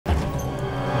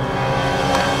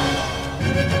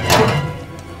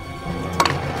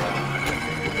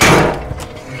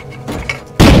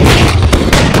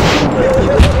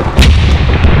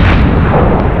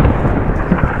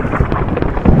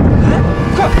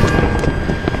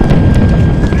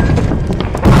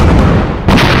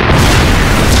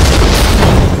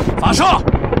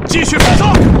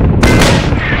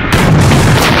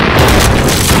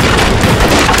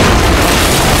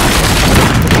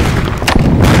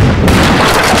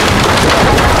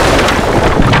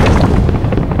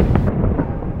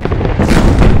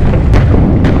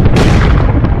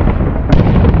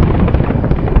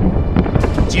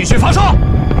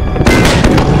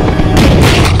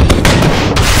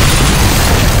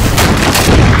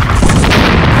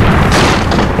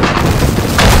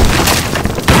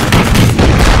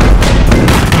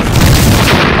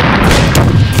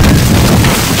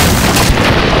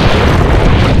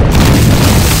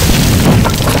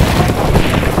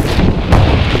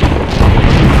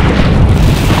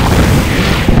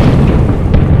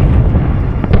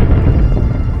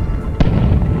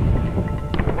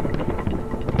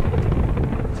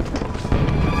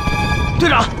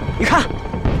你看，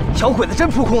小鬼子真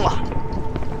扑空了。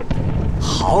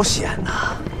好险呐！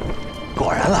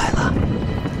果然来了，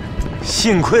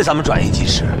幸亏咱们转移及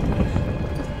时。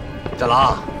战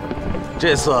狼，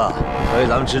这次可为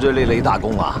咱们支队立了一大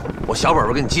功啊！我小本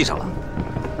本给你记上了。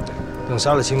等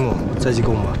杀了青木再记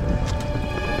功吧。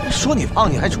说你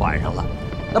胖，你还喘上了，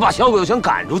那把小鬼子全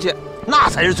赶出去，那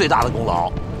才是最大的功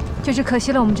劳。就是可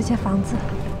惜了我们这些房子。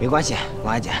没关系，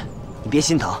王爱姐，你别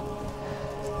心疼。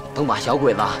等把小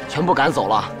鬼子全部赶走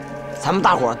了，咱们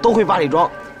大伙都回八里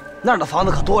庄，那儿的房子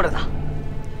可多着呢。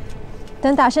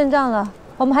等打胜仗了，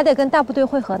我们还得跟大部队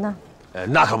会合呢。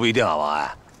那可不一定啊，王爱。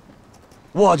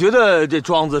我觉得这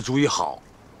庄子主意好，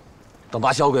等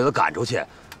把小鬼子赶出去，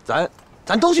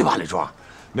咱都去八里庄，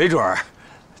没准儿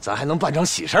咱还能办成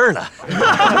喜事呢。对，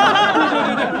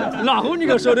老胡你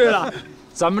可说对了，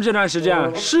咱们这段时间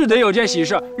是得有件喜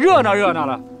事，热闹热闹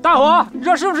了。大伙，你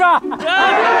说是不是？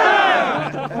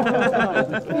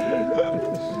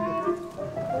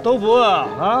都不饿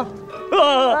啊？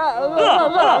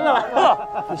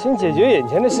你先解决眼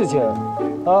前的事情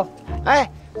啊！哎，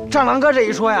战狼哥这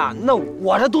一说呀，那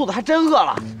我这肚子还真饿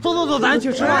了。走，咱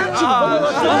去吃饭去。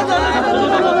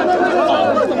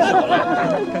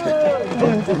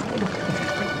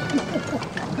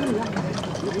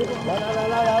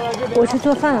我去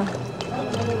做饭了。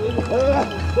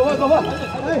走吧。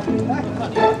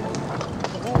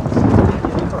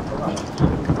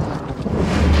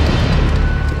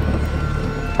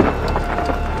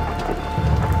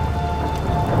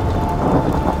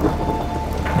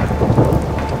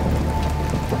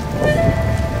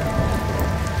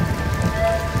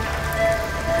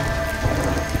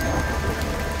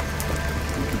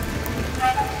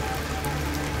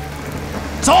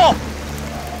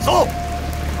走。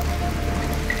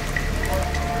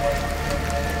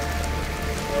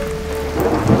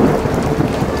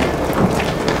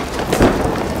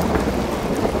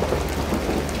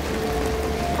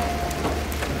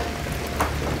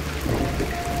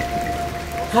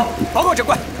好，报告长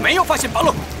官，没有发现八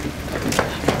路。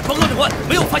报告长官，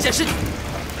没有发现尸体。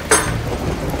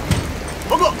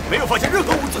报告，没有发现任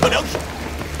何物资和粮食。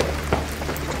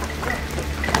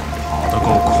跑得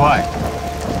够快。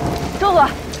周佐，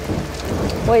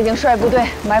我已经率部队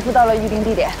埋伏到了预定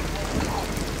地点，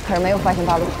可是没有发现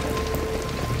八路。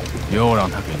又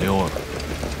让他给溜了。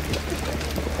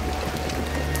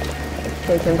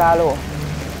这群八路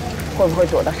会不会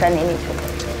躲到山林里去了？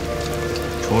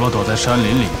除了躲在山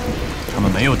林里，他们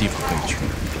没有地方可以去。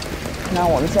那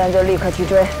我们现在就立刻去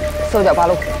追，搜剿八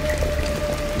路。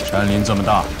山林这么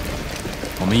大，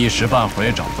我们一时半会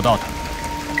也找不到他们。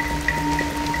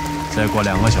再过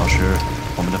2个小时，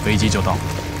我们的飞机就到。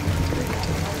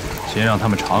先让他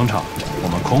们尝尝我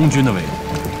们空军的威力，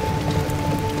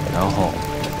然后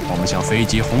我们向飞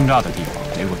机轰炸的地方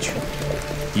飞过去，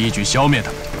一举消灭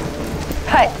他们。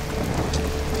嗨！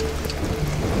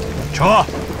撤！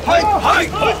嗨！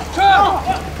撤！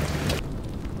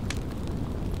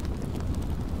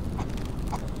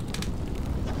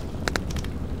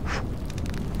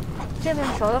这面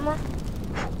熟了吗？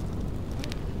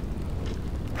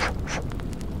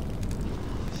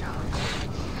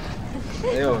哎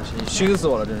呦，你熏死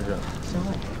我了，真是。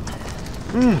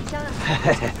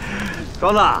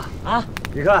庄子啊，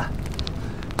你看，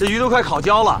这鱼都快烤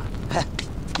焦了，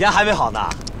盐还没好呢。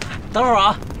等会儿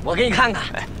啊，我给你看看。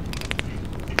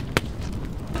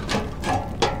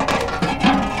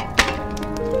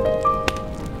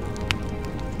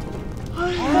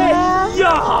哎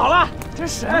呀，好了，真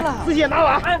神了！自己也拿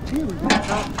碗。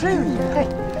真有盐。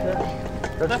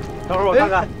等会儿我看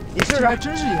看，你试试，还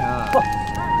真是盐啊！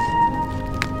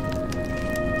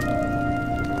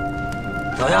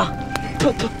怎么样？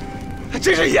还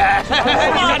真是盐！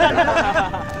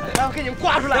来，我给你们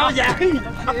刮出来啊！盐，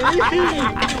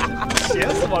咸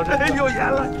死我了！有盐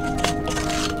了。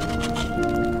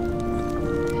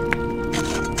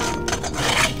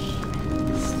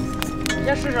你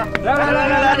先试试。来，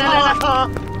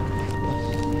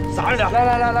撒着点。来，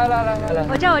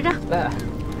我这。来，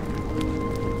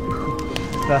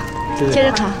接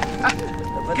着烤。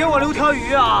给我留条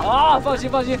鱼啊！啊，放心。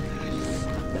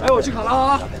哎，我去烤了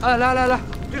啊！哎，来，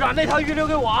队长，那条鱼留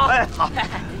给我啊！哎，好。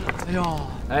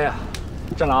哎呀，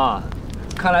战狼啊，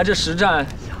看来这实战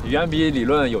远比理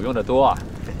论有用的多啊！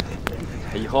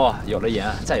以后有了盐，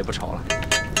再也不愁了。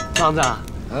刚子，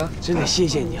真得谢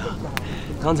谢你啊！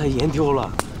刚才盐丢了，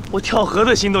我跳河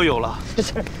的心都有了。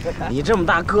你这么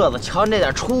大个子，瞧你那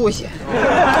点出息。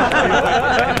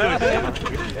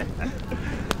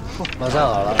马上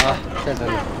好了啊，现成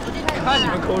的。看你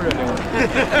们抠着呢。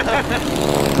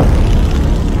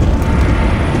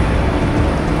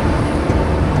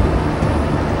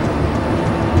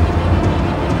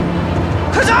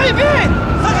快抓一兵！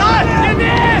三海，点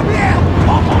兵！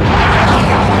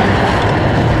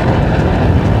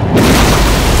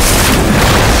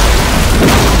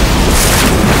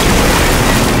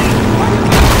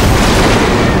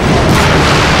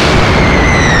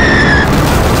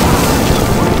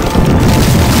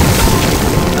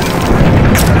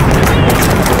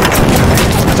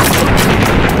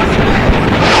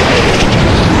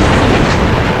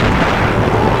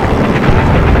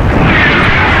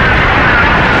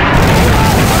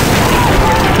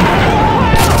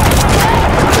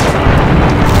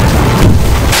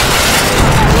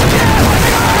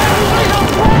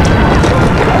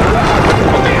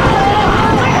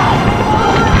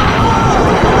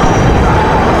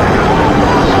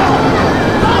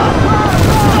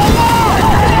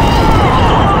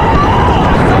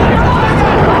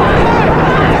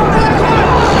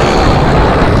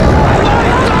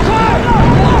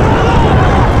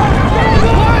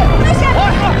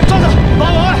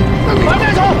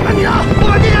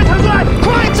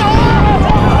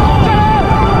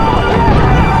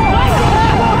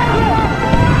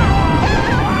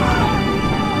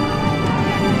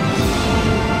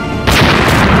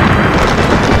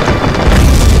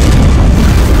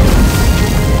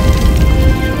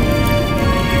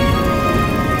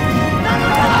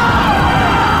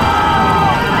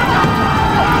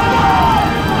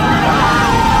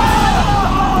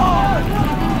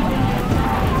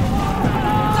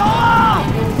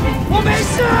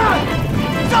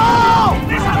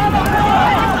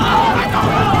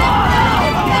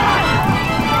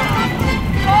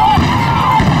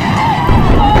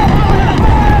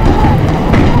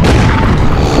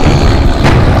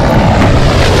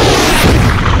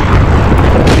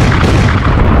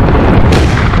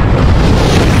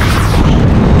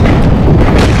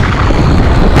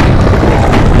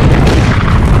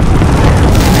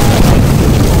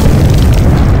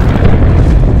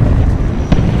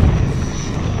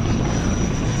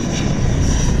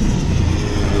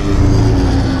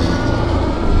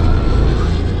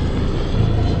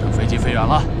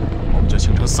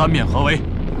三面合围，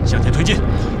向前推进。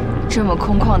这么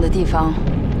空旷的地方，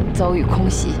遭遇空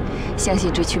袭，相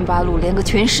信这群八路连个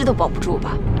全师都保不住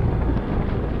吧？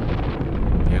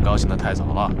别高兴得太早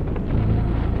了。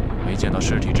没见到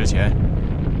尸体之前，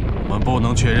我们不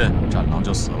能确认战狼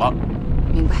就死了。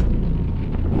明白。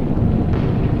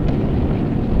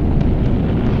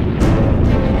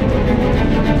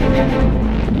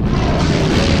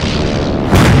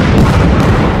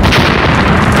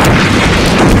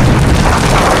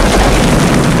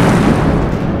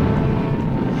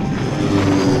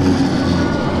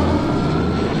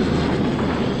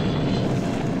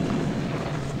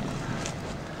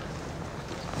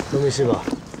都没事吧？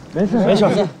没事，没事。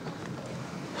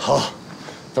好，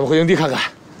咱们回营地看看。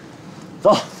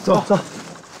走，走，走。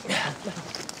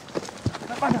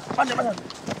慢点，慢点，慢点。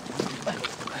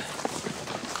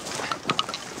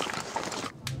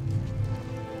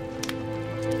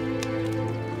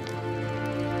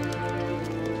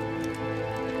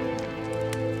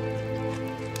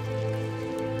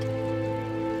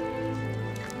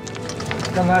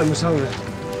刚才我们上人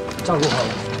照顾好了。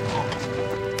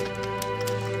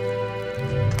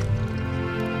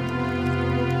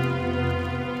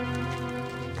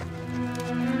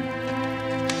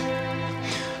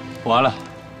 完了，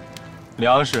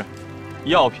粮食、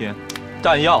药品、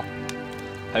弹药，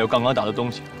还有刚刚打的东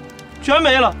西，全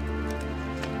没了。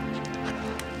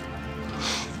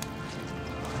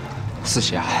四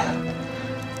侠，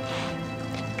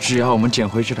只要我们捡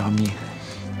回这条命，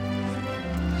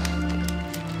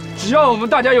只要我们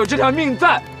大家有这条命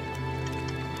在，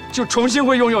就重新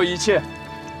会拥有一切。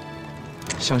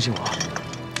相信我，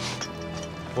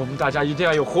我们大家一定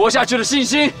要有活下去的信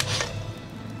心。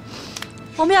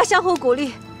 我们要相互鼓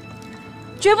励，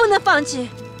绝不能放弃，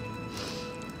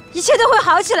一切都会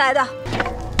好起来的。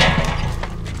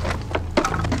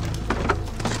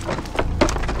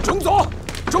钟总，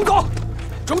钟总，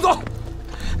钟总，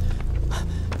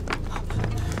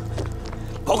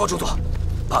报告钟总，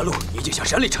八路已经向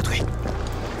山里撤退。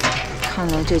看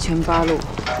来这群八路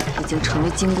已经成了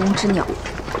惊弓之鸟。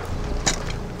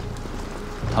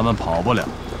他们跑不了，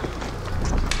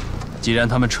既然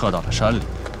他们撤到了山里。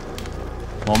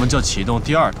 我们就启动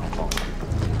第二套方案。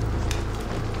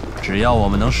只要我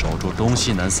们能守住东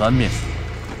西南三面，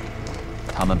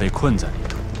他们被困在里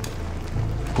头，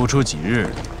不出几日，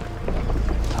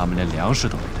他们连粮食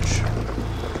都没得吃。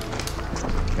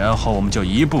然后我们就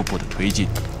一步步的推进，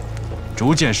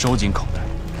逐渐收紧口袋，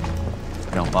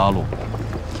让八路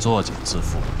作茧自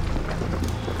缚。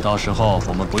到时候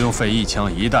我们不用费一枪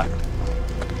一弹，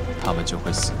他们就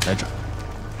会死在这儿。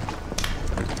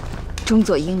忠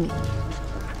佐英明，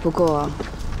不过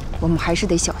我们还是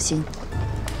得小心。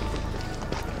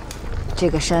这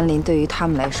个山林对于他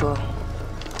们来说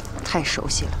太熟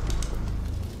悉了。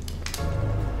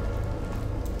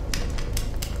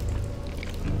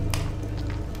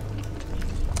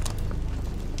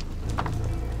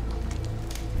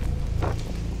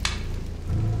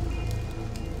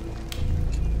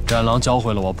战狼教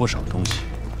会了我不少东西。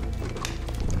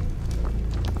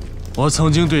我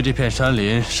曾经对这片山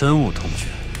林深恶痛绝，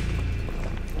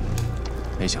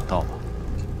没想到吧？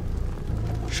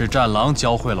是战狼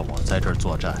教会了我在这儿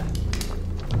作战。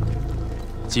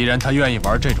既然他愿意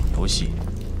玩这种游戏，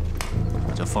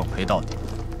我就奉陪到底。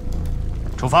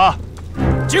出发！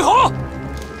集合！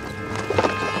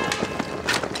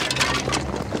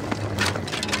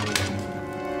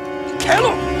开路！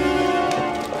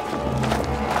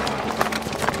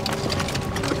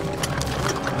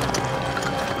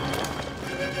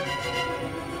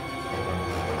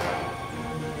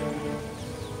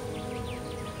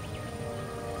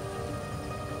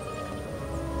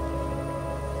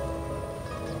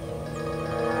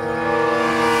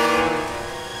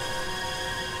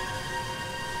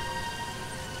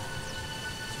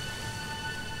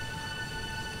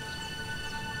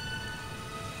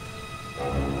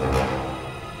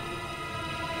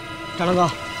战狼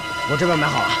哥，我这边买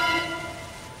好了。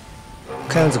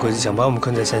看样子鬼子想把我们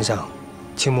困在山上，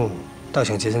青木倒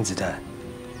想节省子弹。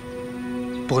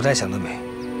不过他想得美，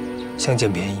想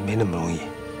捡便宜没那么容易。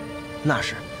那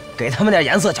是，给他们点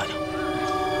颜色瞧瞧。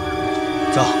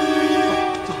走。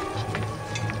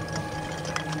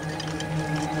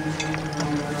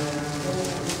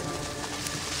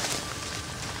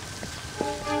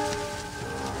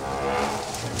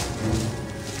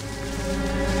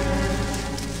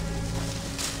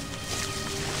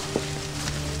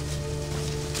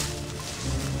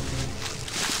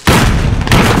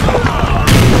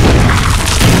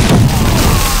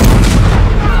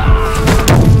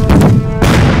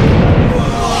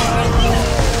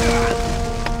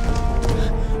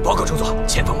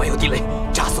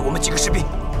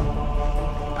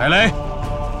排雷！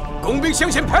工兵向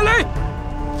前排雷！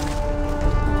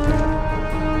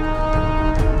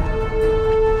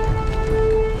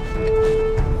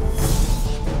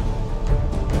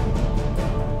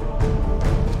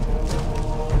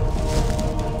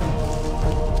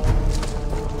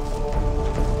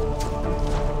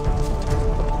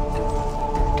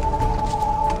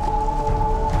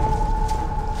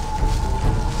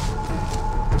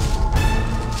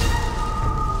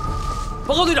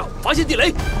报告队长，发现地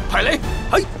雷，排雷，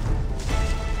嘿！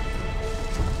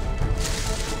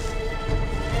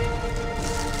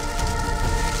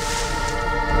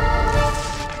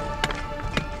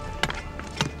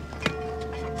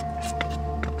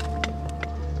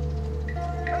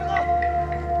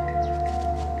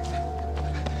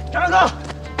战狼哥，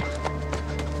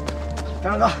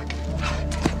战狼哥，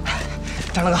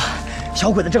战狼哥，小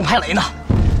鬼子正排雷呢。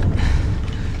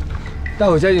待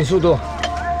会加紧速度。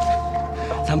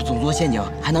 咱们总做陷阱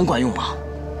还能管用吗？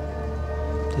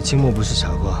这青木不是傻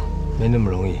瓜，没那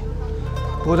么容易。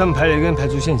不过他们排雷跟排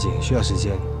除陷阱需要时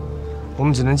间，我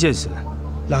们只能借此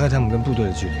拉开他们跟部队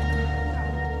的距离。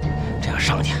这样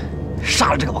上去，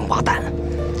杀了这个王八蛋！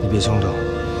你别冲动，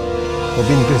我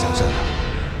比你更想杀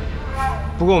他。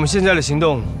不过我们现在的行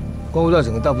动关乎到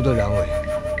整个大部队的安危，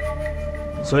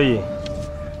所以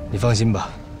你放心吧，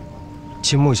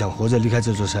青木想活着离开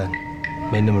这座山，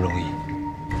没那么容易。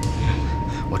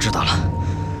 我知道了，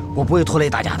我不会拖累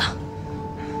大家的。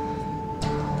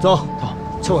走，走，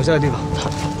撤往下个地方。走。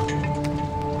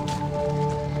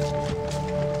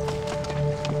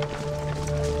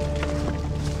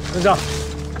跟上。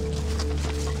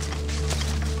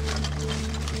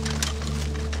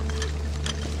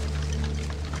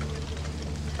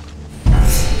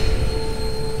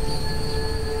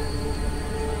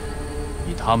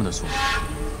以他们的速度，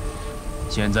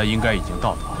现在应该已经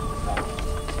到达了。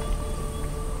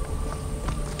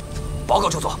 报告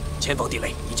中佐，前方地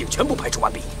雷已经全部排除完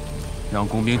毕。让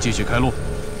工兵继续开路，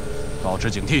保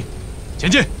持警惕，前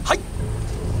进！嗨，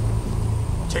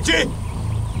前进！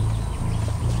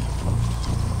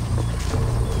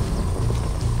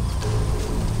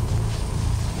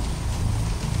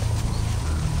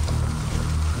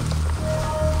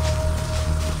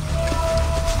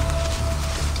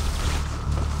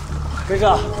跟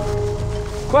上，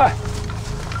快！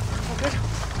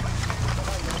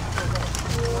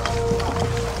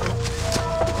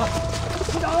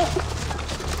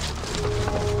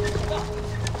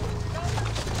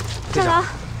 战狼，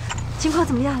情况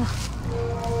怎么样了？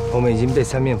我们已经被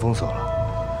三面封锁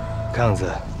了，看样子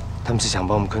他们是想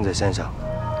把我们困在山上。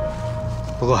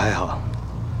不过还好，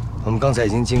我们刚才已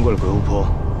经经过了鬼屋坡，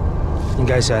应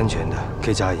该是安全的，可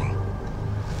以扎营。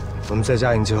我们在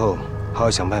扎营之后，好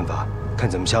好想办法，看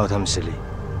怎么消耗他们实力。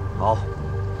好，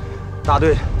大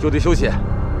队就地休息。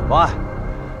王爱，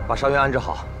把伤员安置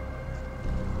好。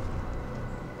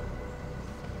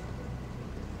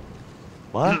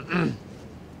王爱，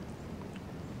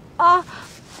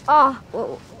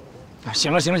我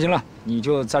行了，你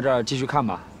就在这儿继续看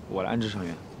吧，我来安置伤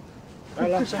员。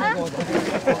来，上来跟我走。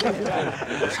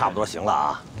差不多行了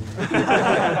啊！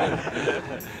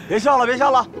别笑了，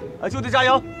就地加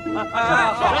油！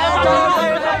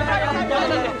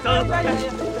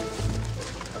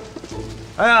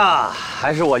哎呀，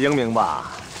还是我英明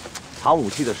吧！藏武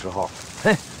器的时候，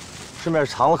嘿，顺便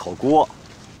藏了口锅。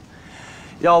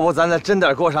要不咱再真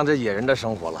点过上这野人的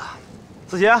生活了。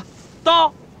四姐，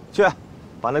到，去，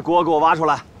把那锅给我挖出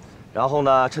来，然后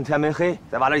呢，趁天没黑，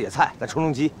再挖点野菜，再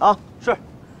充饥啊！是。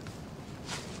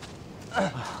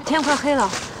天快黑了，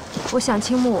我想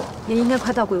青木也应该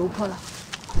快到鬼屋坡了。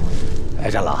哎，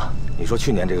战狼，你说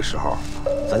去年这个时候，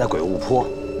咱在鬼屋坡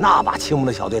那把青木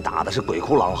的小队打的是鬼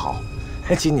哭狼嚎，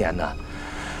今年呢，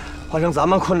换成咱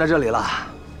们困在这里了。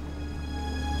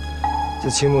这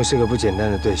青木是个不简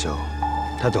单的对手，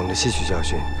他懂得吸取教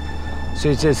训，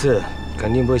所以这次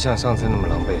肯定不会像上次那么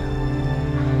狼狈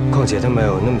了。况且他们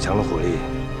有那么强的火力，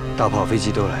大炮、飞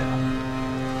机都来了。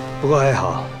不过还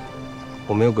好，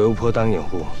我们有鬼屋坡当掩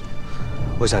护，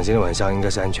我想今天晚上应该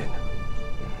是安全的。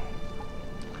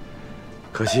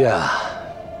可惜啊，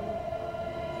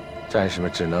战士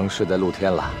们只能睡在露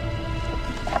天了。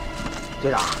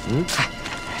队长，嗨，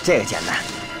这个简单，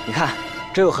你看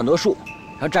这有很多树，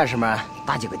让战士们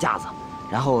搭几个架子，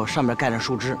然后上面盖上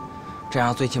树枝，这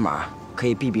样最起码可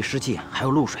以避避湿气，还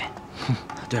有露水。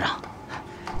队长，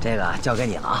这个交给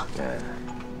你了啊。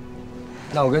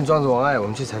那我跟庄子、王爱，我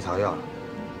们去采草药了。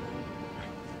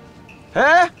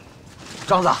哎，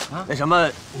庄子，那什么，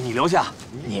你留下，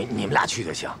你们俩去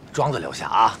就行。庄子留下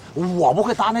啊，我不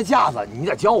会搭那架子，你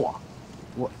得教我。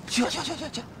我去。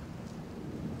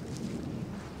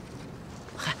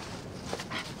嗨，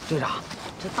队长，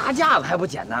这搭架子还不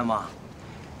简单吗？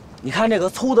你看这个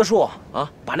粗的树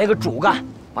啊，把那个主干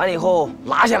完了以后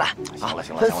拉下来啊，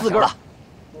行了，分4根了。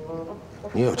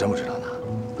你有真不知道呢？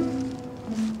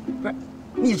不是，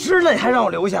你知道你还让我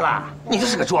留下来？你这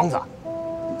是个庄子，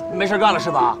没事干了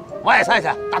是吧？挖野菜去，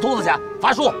打兔子去，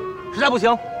伐树，实在不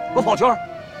行给我跑圈。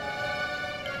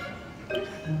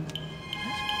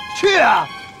去啊！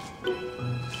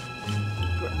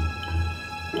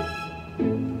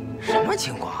什么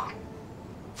情况？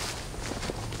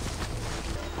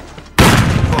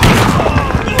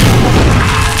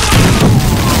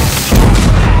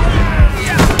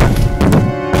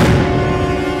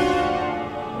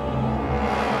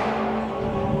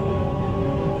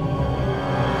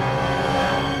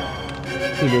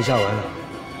地雷下完了，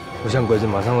我想鬼子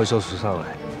马上会收拾上来。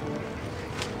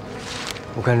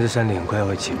我看这山里很快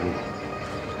会起雾，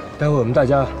待会我们大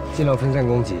家尽量分散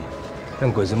攻击，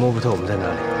让鬼子摸不透我们在哪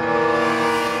里。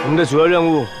我们的主要任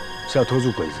务是要拖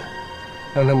住鬼子，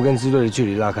让他们跟支队的距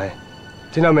离拉开，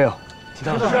听到没有？听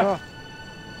到了。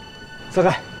散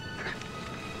开。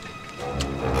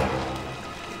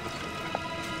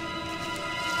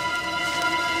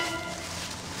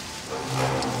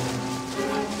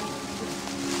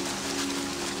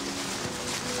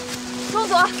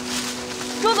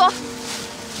中佐，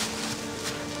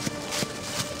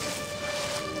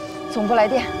总部来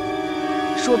电，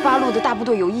说8路的大部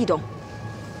队有异动。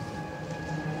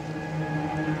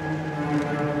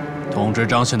通知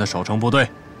张县的守城部队，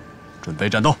准备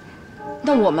战斗。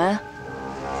那我们，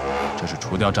这是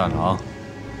除掉战狼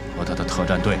和他的特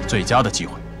战队最佳的机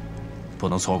会，不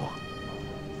能错过。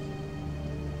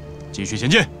继续前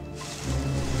进。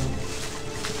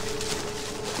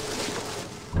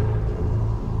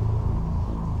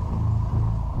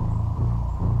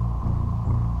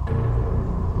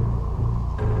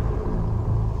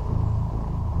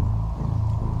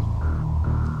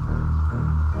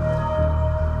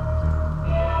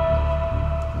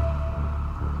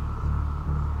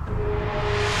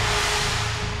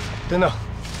等等，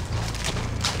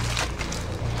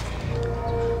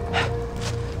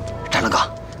战狼哥，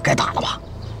该打了吧？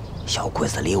小鬼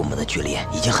子离我们的距离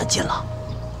已经很近了。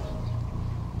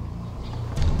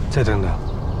再等等，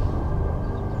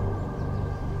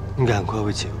应该很快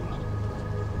会起雾了。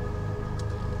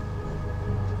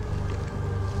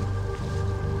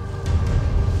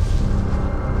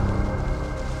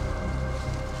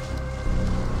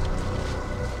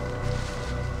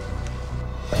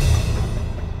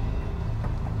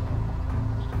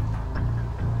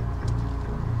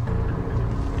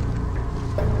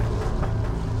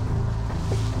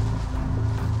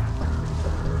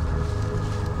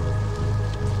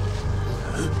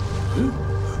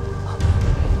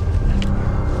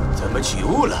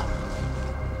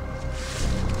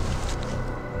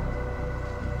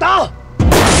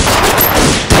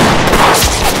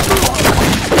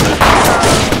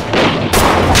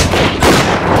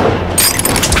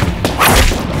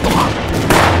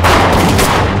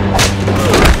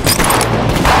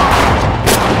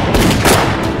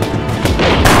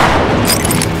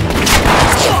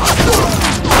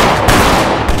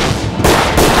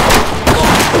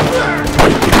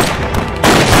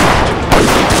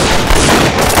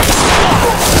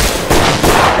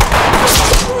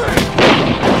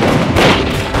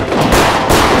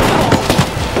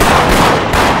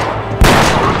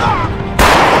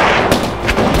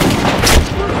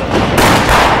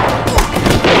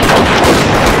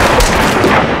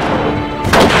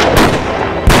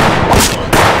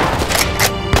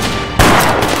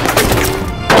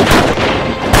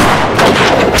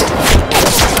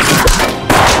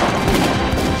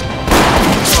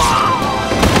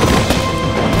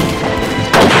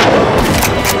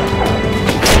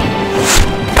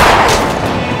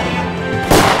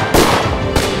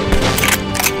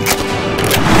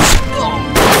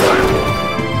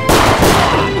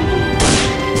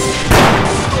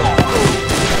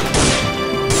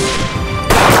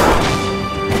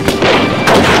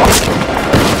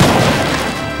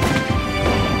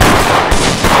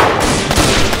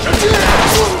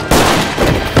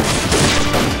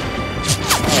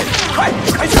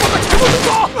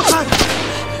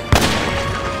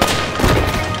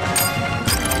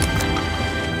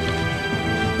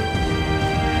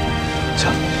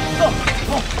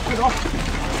走。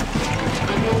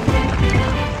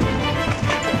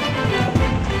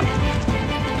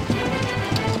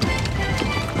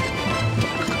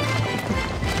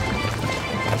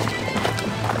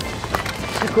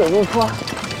这鬼巫坡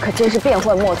可真是变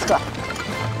幻莫测。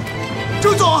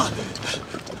郑总，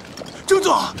郑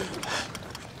总，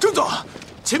郑总，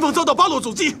前方遭到八路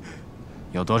阻击，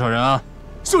有多少人啊？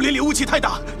树林里雾气太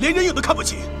大，连人影都看不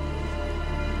清。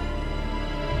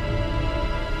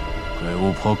鬼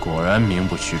巫坡果然名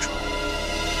不虚传。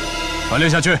传令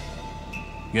下去，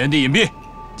原地隐蔽，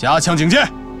加强警戒，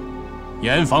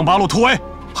严防八路突围。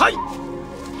嗨！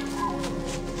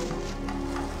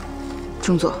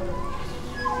中佐，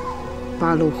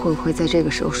八路会不会在这个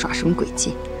时候耍什么诡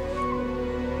计？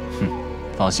哼，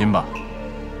放心吧，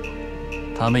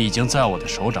他们已经在我的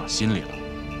手掌心里了，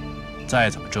再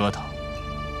怎么折腾，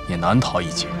也难逃一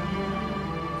劫。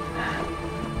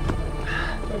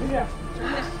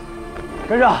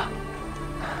跟上！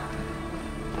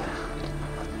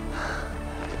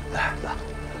来，走，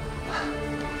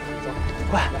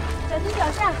快！小心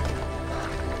脚下。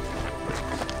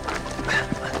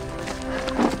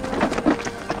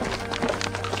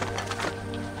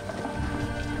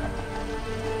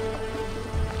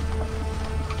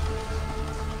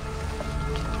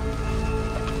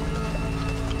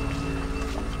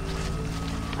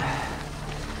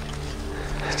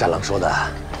战狼说的，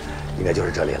应该就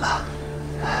是这里了。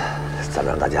咱们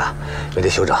让大家原地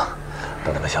休整，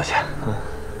等他们消息。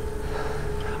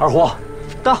二虎，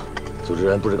到。组织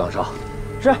人布置岗哨。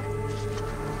是。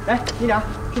来，你俩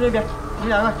去这边，你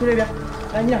两个去这边。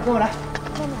来，你俩跟我来。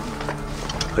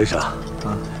何医生，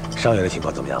伤员的情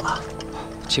况怎么样了？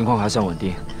情况还算稳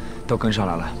定，都跟上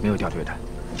来了，没有掉队的。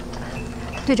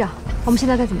队长，我们现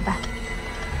在该怎么办？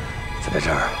咱在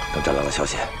这儿等战狼的消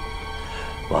息。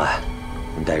王爱，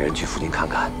你带人去附近看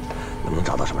看，能不能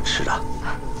找到什么吃的。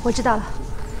我知道了。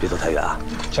别走太远啊，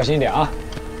小心一点啊！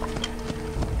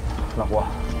老胡，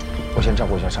我先照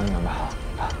顾一下伤员吧。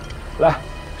来，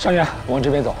伤员往这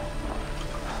边走，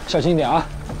小心一点啊！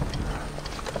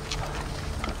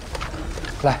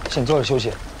来，先坐着休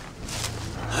息。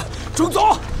钟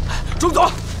总，钟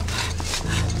总，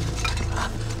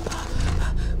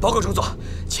报告钟总，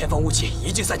前方雾气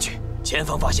已经散去，前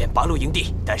方发现八路营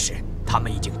地，但是他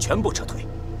们已经全部撤退。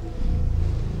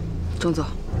钟总，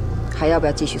还要不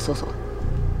要继续搜索？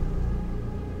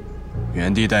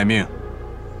原地待命。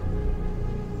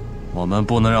我们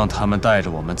不能让他们带着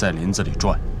我们在林子里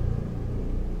转。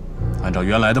按照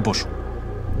原来的部署，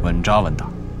稳扎稳打，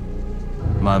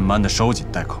慢慢的收紧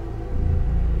带口。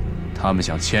他们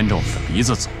想牵着我们的鼻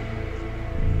子走，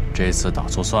这次打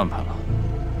错算盘了。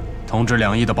通知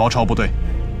2翼的包抄部队，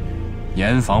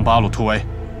严防八路突围，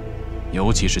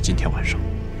尤其是今天晚上。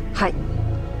嗨。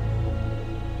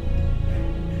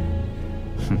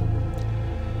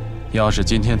要是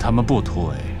今天他们不突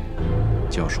围，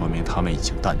就说明他们已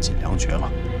经弹尽粮绝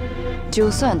了。就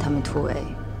算他们突围，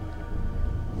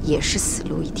也是死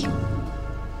路一条。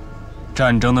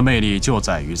战争的魅力就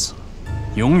在于此，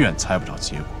永远猜不着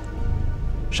结果。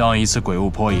上一次鬼雾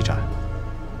坡一战，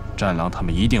战狼他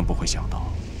们一定不会想到，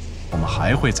我们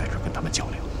还会在这儿跟他们较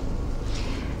量。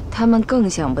他们更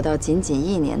想不到，仅仅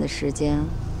1年的时间，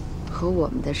和我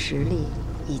们的实力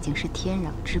已经是天壤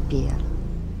之别了。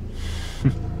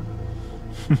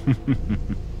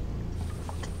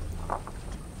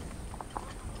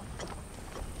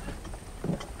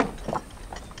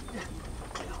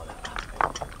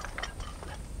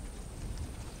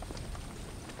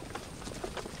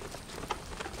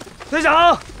队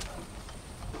长，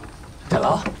战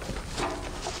狼，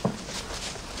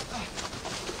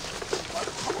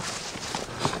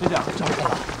队长，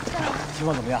情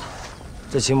况怎么样？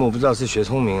这秦母不知道是学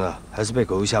聪明了，还是被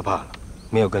鬼屋吓怕了，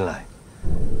没有跟来。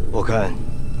我看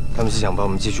他们是想把我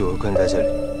们继续围困在这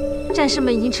里。战士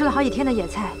们已经吃了好几天的野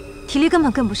菜，体力根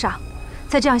本跟不上，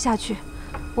再这样下去，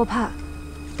我怕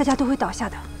大家都会倒下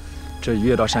的。这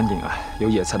越到山顶啊，有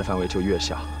野菜的范围就越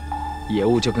小，野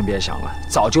物就更别想了，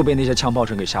早就被那些枪炮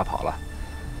声给吓跑了。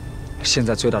现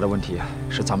在最大的问题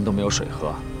是咱们都没有水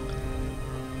喝。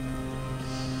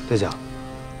队长，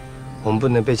我们不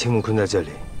能被青木困在这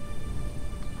里，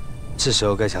是时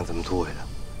候该想怎么突围了。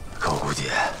可我估计，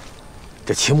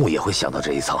这青木也会想到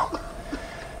这一层，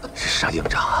这是场硬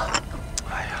仗啊！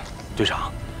哎呀，队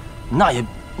长，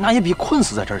那也比困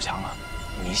死在这儿强啊！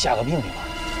你下个命令吧。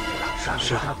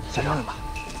是，下命令吧。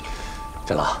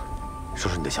战狼，说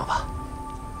说你的想法。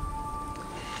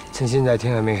趁现在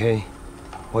天还没黑，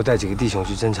我带几个弟兄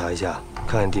去侦查一下，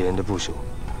看看敌人的部署。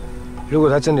如果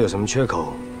他真的有什么缺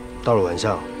口，到了晚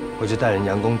上我就带人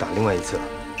佯攻打另外一侧，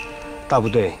大部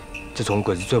队就从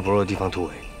鬼子最薄弱的地方突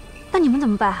围。那你们怎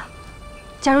么办啊？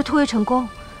假如突围成功，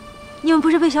你们不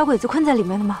是被小鬼子困在里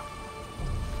面了吗？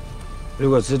如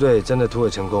果支队真的突围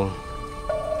成功，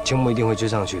青木一定会追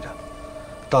上去的。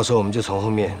到时候我们就从后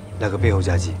面来个背后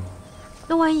夹击。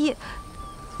那万一……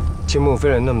青木费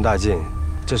了那么大劲，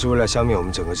这是为了消灭我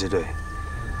们整个支队，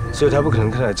所以他不可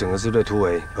能看到整个支队突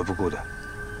围而不顾的。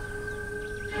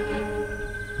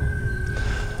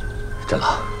战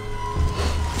狼，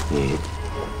你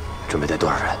准备带多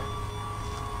少人？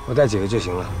我带几个就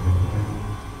行了。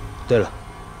对了，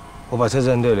我把特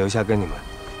战队留下跟你们。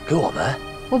给我们？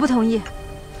我不同意。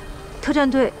特战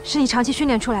队是你长期训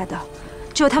练出来的，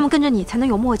只有他们跟着你才能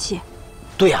有默契。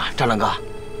对呀，战狼哥，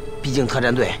毕竟特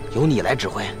战队由你来指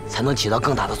挥，才能起到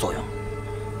更大的作用。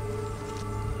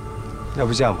要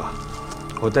不这样吧，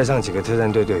我带上几个特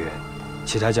战队队员，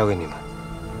其他交给你们。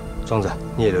庄子，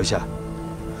你也留下。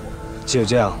只有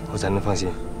这样，我才能放心。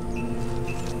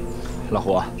老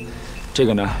胡啊，这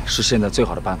个呢是现在最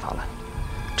好的办法了。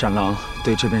战狼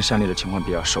对这片山里的情况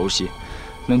比较熟悉，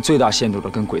能最大限度地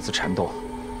跟鬼子缠斗。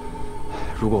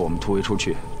如果我们突围出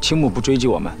去，青木不追击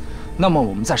我们，那么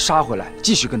我们再杀回来，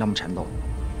继续跟他们缠斗。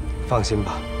放心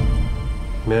吧，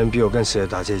没人比我更适合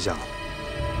打这一仗。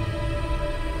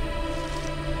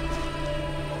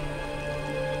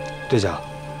队长，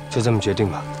就这么决定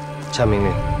吧，下命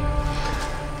令。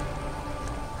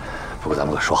不过咱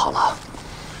们可说好了，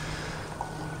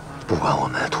不管我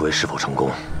们突围是否成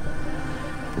功，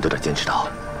你都得坚持到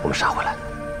我们杀回来。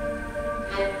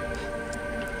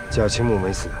只要青木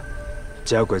没死，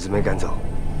只要鬼子没赶走，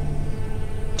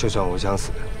就算我想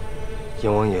死，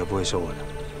阎王也不会收我的。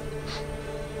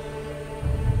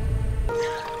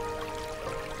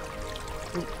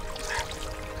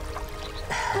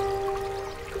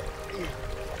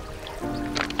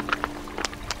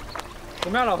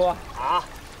怎么样，老胡？啊！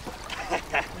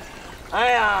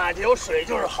哎呀，有水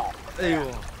就是好。哎呦，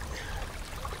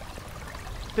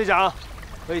队长，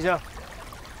喝一箱。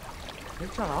哎，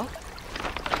战狼，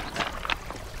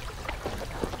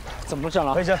怎么了，战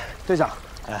狼？喝一箱。队长，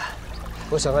哎，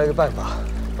我想到一个办法，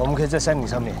我们可以在山顶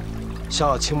上面消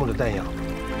耗青木的弹药。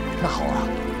那好啊，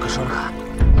快说说看。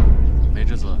梅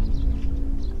之子，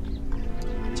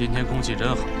今天空气真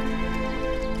好，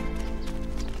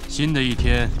新的一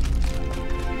天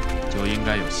就应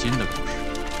该有新的故事。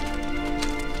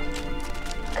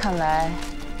看来，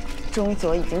中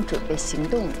佐已经准备行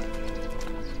动了。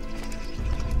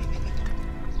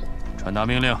传达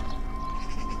命令：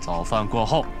早饭过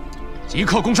后，即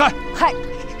刻攻山。嗨。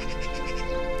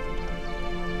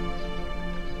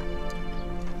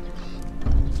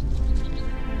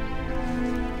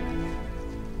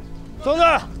庄子，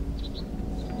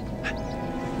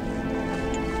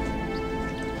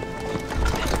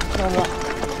庄子，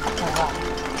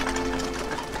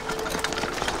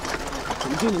我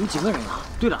们队你们几个人啊？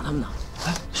队长他们呢？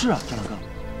哎，是啊，战狼哥，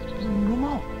你罗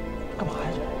帽干嘛呀？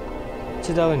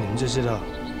这待会你们就知道。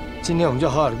今天我们就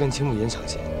好好的跟青木演场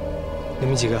戏。你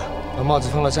们几个把帽子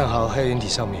放到战壕还有掩体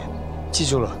上面，记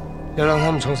住了，要让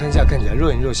他们从山下看起来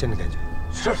若隐若现的感觉。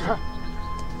是。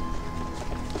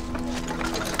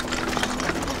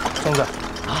庄子，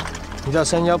啊，你到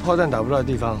山腰炮弹打不到的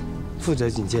地方，负责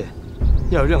警戒，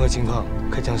要有任何情况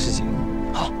开枪示警。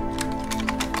好。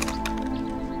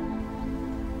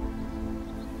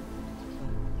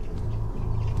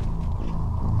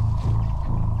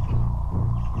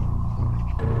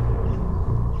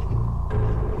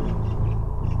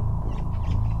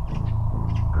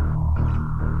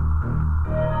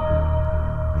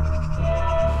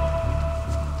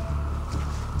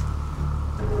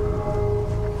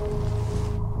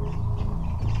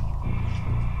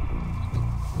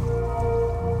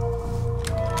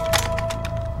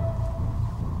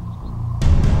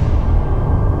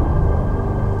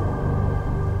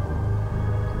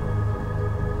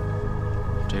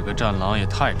这个战狼也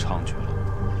太猖獗了，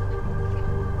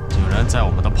竟然在我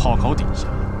们的炮口底下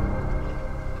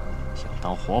想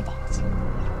当活靶子。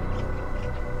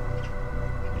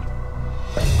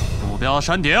目标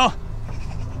山顶，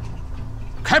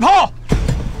开炮！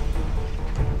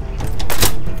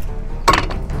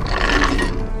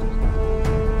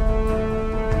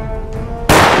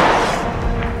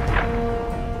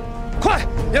快，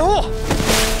掩护！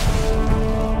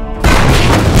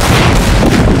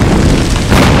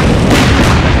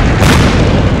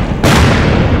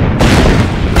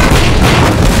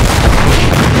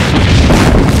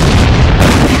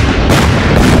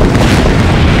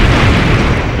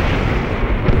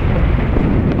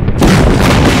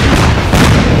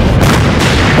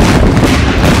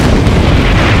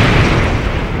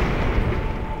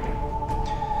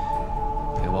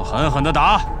狠狠地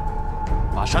打，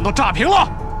把山都炸平了！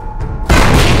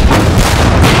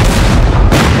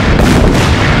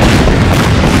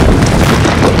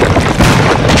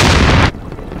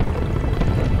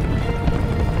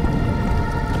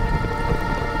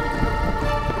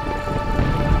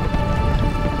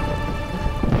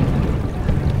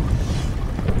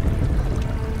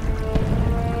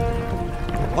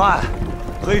快，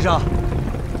何医生，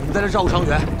你们在这照顾伤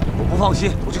员，我不放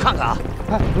心，我去看看啊。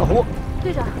哎，老胡，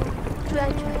队长，注意安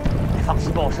全。你放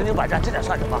心吧，我身经百战，这点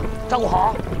算什么？照顾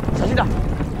好，小心点。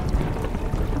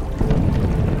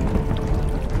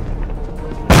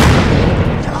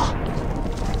站牢！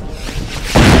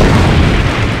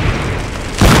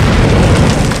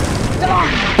站牢！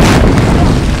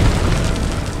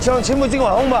向前部尽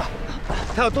管轰吧，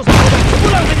他有多少炮弹，全部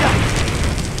让人家。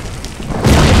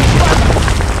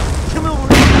听没有？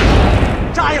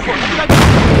炸一会儿还不敢动。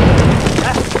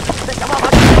来，再想办法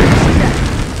实现。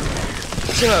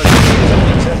幸好有这个名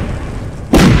称，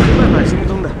没办法行不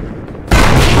通的。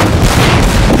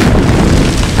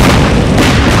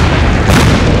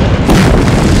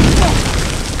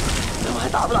怎么还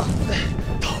打不了？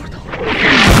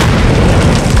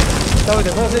待会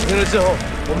等风声停了之后，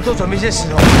我们多准备一些石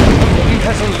头，我们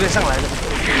看守组队上来的。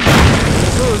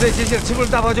守组队接近吃不了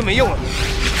大炮就没用了。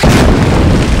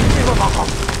这个方好。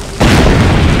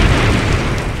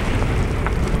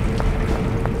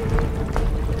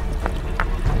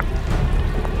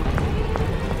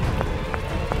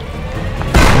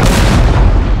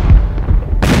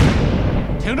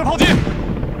停止炮击！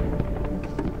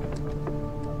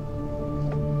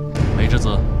梅之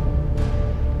子，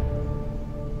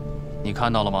你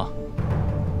看到了吗？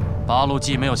八路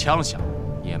既没有枪响，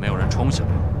也没有人冲向，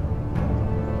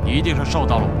一定是受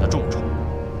到了我们的重创，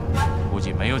估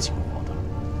计没有几个活的。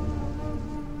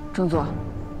中佐，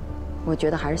我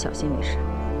觉得还是小心为是，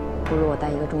不如我带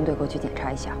一个中队过去检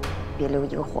查一下，别留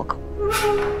一个活口。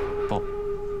不，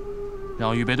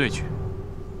让预备队去，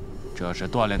这是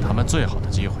锻炼他们最好的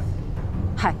机会。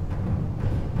嗨，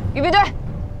预备队，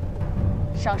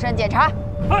上山检查。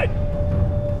嗨。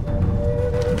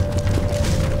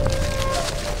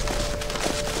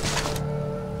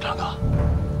张哥，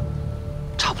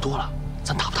差不多了，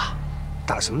咱打不打？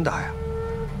打什么打呀？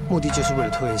目的就是为了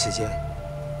拖延时间，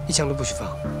一枪都不许放，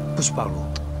不许暴露。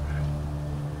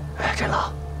哎，战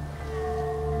狼，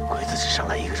鬼子只上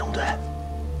来一个中队，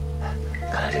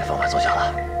看来这个方法奏效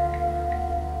了。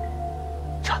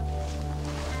撤。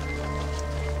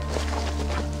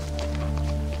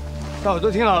大伙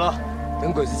都听好了，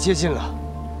等鬼子接近了，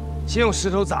先用石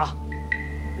头砸，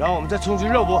然后我们再冲去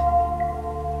肉搏。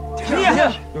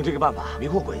用这个办法迷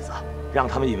惑鬼子，让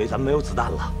他们以为咱们没有子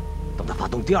弹了。等他发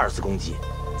动第二次攻击，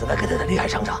咱再给他点厉害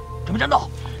尝尝。准备战斗！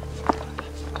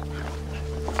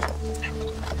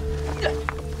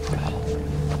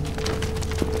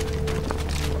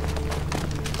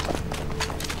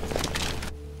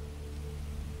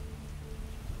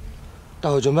大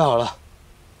伙准备好了。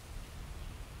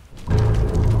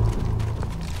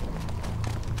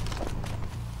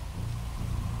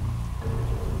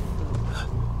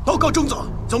报告中佐，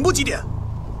总部几点？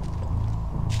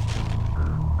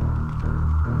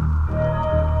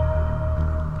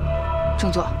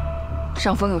中佐，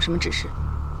上峰有什么指示？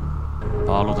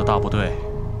八路的大部队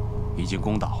已经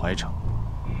攻打怀城，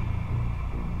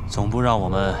总部让我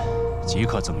们即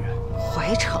刻增援。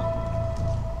怀城？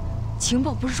情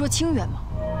报不是说清源吗？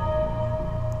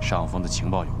上峰的情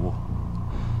报有误，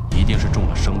一定是中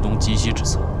了声东击西之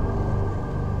策。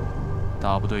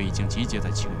大部队已经集结在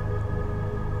清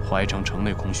源，怀城城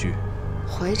内空虚。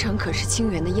怀城可是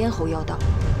清源的咽喉要道，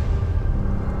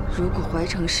如果怀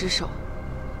城失守，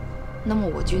那么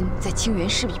我军在清源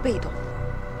势必被动。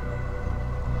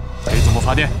给总部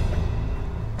发电，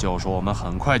就说我们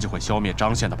很快就会消灭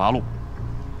张宪的八路，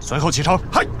随后启程。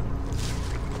嗨！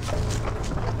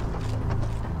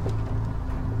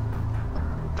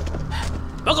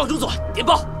报告中佐，电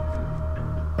报。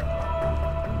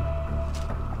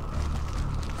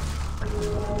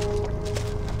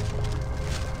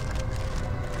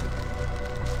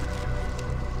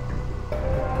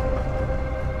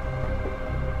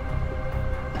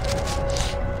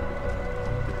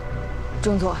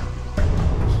中佐，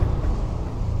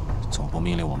总部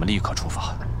命令我们立刻出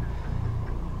发，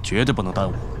绝对不能耽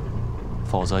误，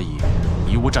否则以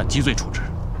贻误战机罪处置。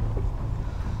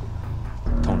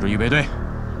通知预备队，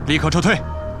立刻撤退。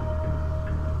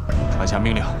传下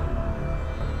命令，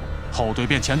后队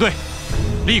变前队，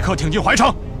立刻挺进怀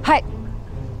城。嗨。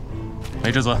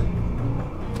梅之子，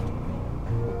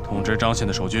通知张宪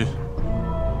的守军，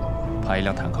派一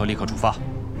辆坦克立刻出发，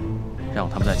让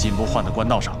他们在进步换的官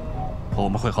道上和我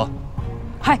们会合。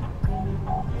嗨。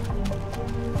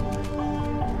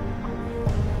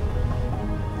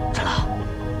战狼，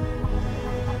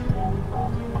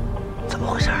怎么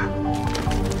回事？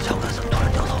小鬼怎么突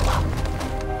然掉头了？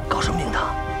搞什么名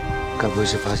堂？该不会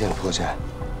是发现了破绽，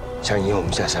想引我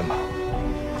们下山吧？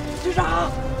队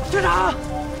长，队长！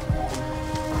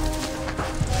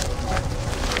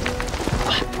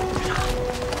快，队长，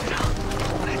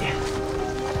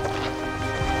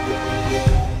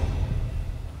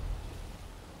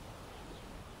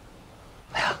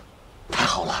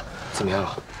好了！怎么样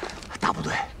了？大部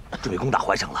队准备攻打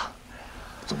怀城了。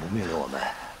总部命令我们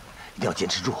一定要坚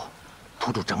持住，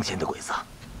拖住张骞的鬼子。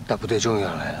大部队终于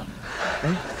要来了。哎，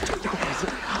这有鬼子！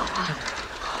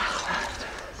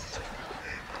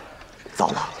糟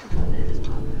了，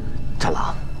战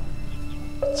狼，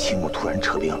青木突然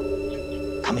撤兵，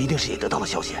他们一定是也得到了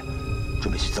消息，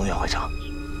准备去增援怀城。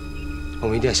我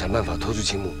们一定要想办法拖住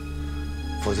青木，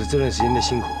否则这段时间的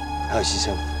辛苦还有牺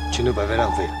牲，全都白白浪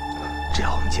费了。只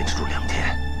要我们坚持住2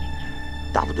天，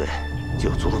大部队就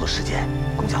有足够的时间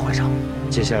攻下怀城。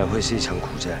接下来会是一场苦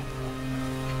战，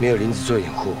没有林子做掩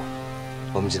护，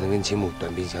我们只能跟青木短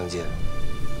兵相接了。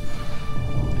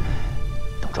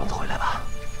等庄子回来吧，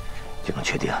就能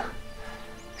确定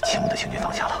青木的行军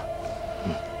方向了。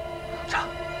上，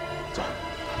走。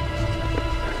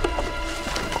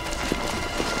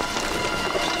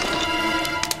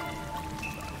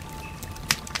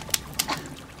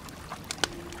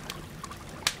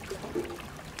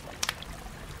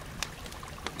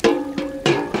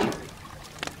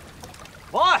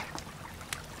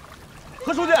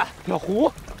何书记，老胡，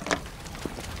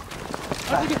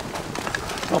来，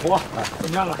老胡，怎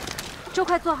么样了？粥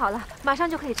快做好了，马上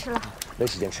就可以吃了。没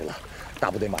时间吃了，大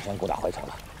部队马上攻打怀城了。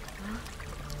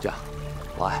这样，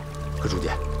王爱、何书记，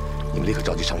你们立刻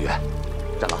召集伤员。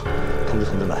战狼，通知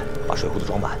同志们把水壶子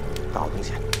装满，打好东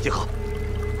西，集合。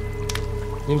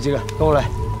你们几个跟我来。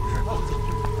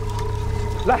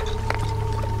来。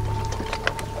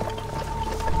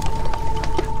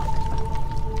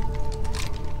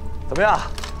怎么样？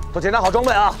都检查好装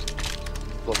备啊！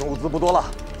所剩物资不多了。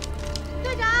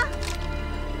队长，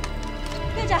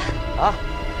队长啊！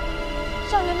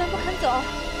伤员们不肯走。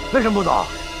为什么不走？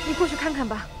你过去看看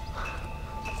吧。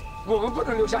我们不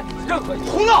能留下你们任何一个。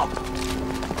胡闹！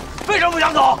为什么不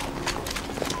想走？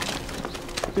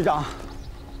队长，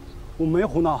我们没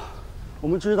胡闹，我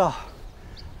们知道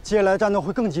接下来战斗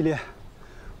会更激烈，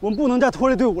我们不能再拖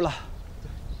累队伍了。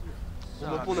我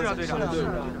们不能再拖累队伍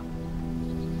了。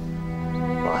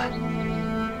王爱，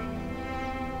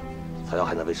草药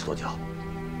还能维持多久？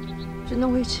只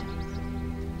能维持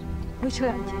2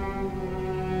天。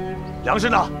粮食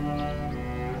呢？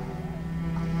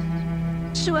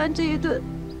吃完这一顿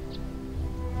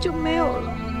就没有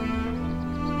了。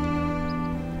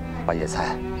把野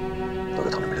菜都给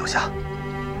同志们留下，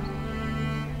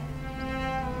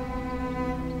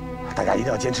大家一定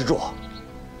要坚持住，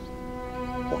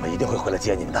我们一定会回来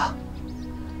接你们的。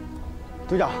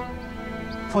队长，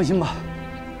放心吧，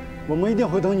我们一定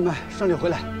会等你们胜利回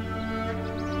来。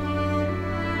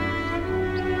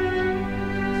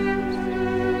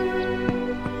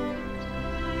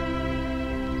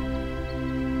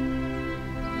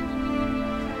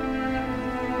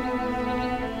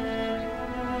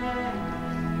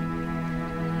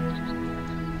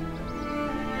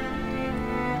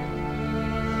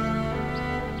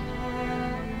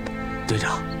队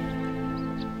长，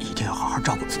一定要好好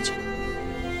照顾自己。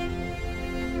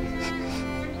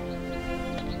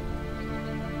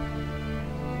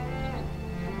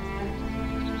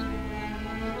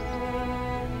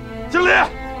敬礼！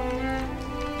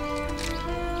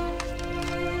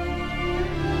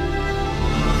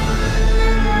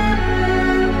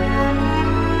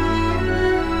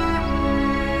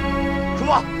出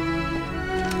发！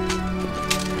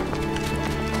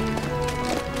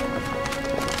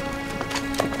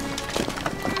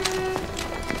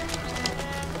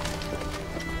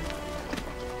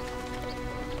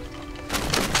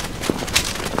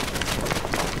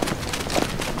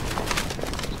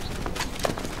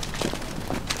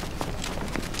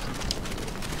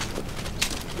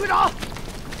队长，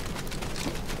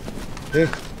哎，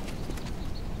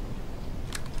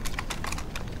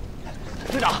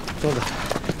队长，庄子，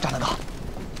张大哥，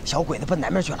小鬼子奔南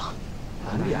边去了。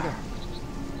南边？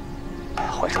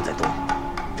怀城在东，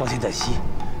张骞在西，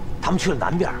他们去了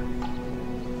南边。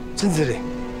甄子岭，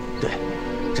对，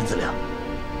甄子岭。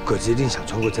鬼子一定想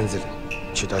穿过甄子岭，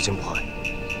去到金浦换，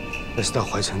那是到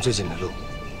怀城最近的路。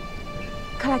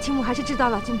看来青木还是知道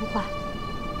了金浦换。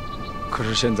可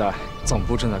是现在总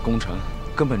部正在攻城，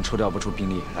根本抽调不出兵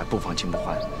力来布防金浦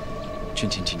换，军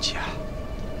情紧急啊！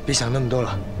别想那么多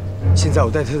了，现在我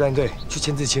带特战队去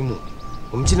牵制青木，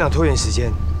我们尽量拖延时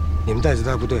间。你们带着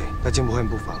大部队到金浦换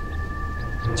布防，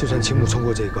就算青木冲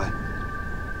过这一关，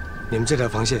你们这条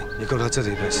防线也够他折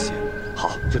腾一段时间。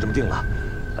好，就这么定了。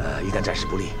一旦战事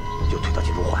不利，就退到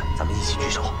金浦换，咱们一起据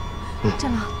守。战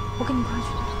狼，我跟你一块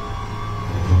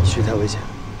去。去太危险了，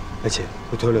而且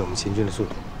会拖累我们行军的速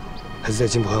度。还是在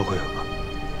金浦换会合吧。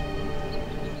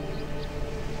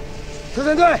特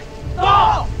战队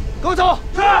到，跟我走。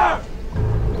是。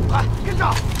快跟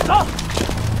上，走。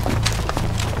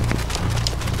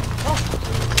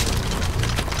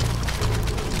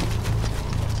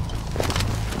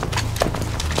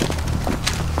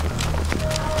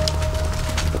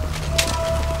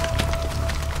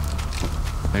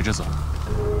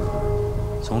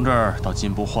从这儿到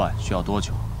金不换需要多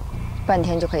久？半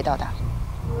天就可以到达。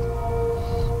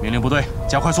命令部队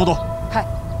加快速度。嗨，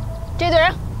这队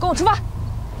人跟我出发。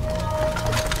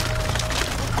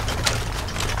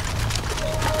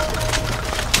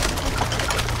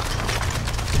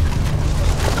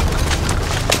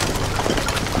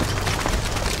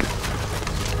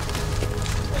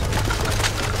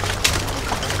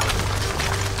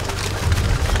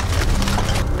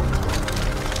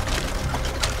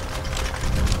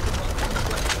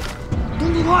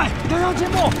 动作快，要上节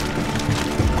目，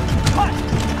快！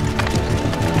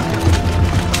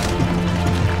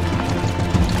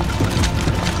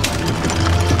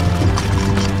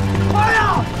快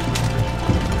呀！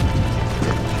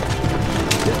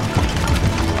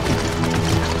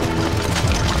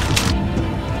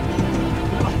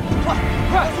快，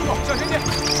快，速度，小心点，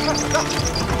快，来，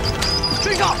跟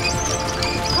上，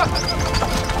快，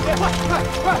快，快，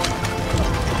快，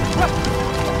快，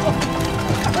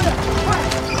快点，快！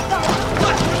 快，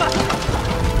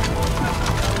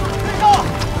同志们，跟上！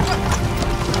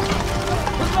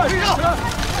快，跟上！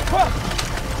快！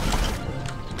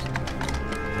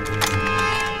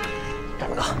大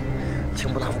哥，青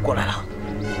部大夫过来了。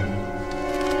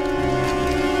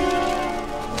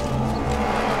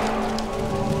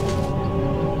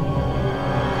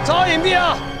找好隐蔽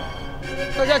啊！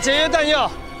大家节约弹药，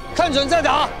看准再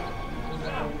打。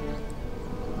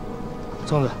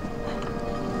壮子，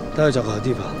待会找个好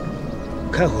地方。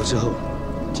 开火之后，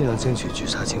尽量争取狙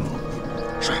杀青木。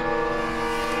是。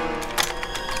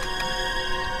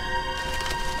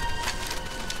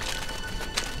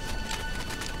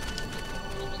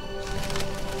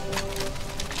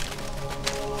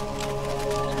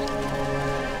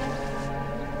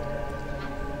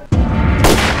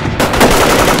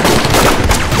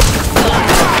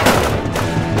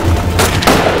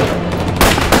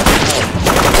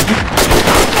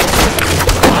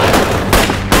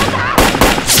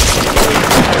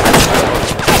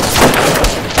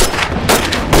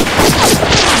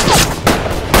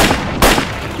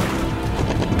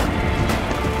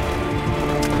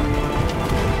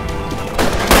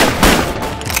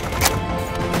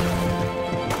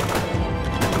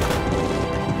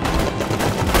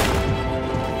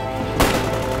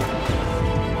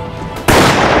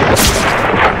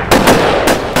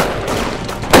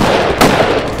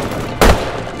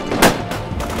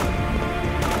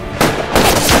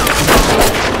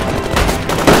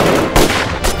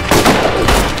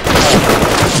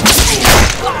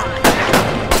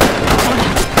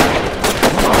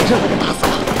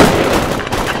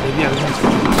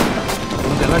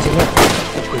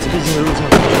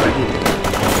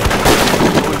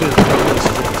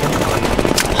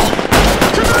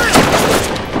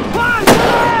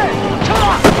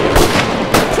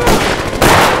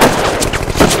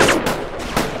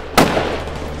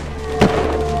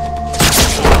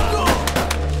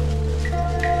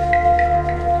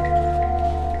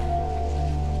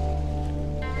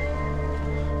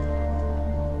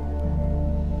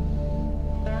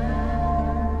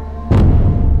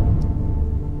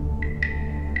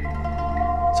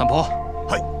三婆，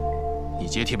嘿，你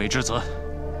接替美之子，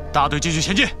大队继续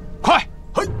前进，快！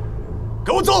嘿，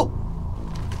跟我走。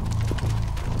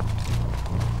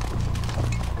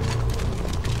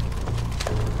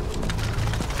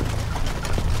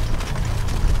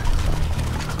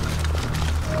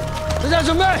大家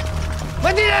准备，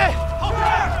满地人。好事。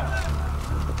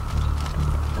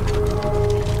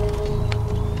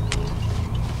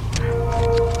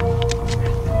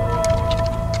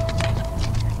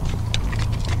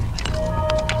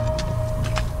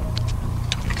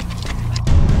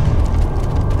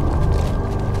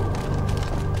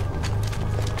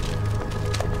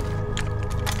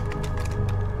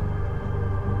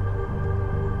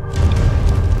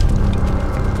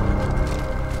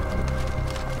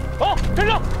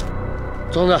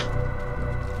 壮子，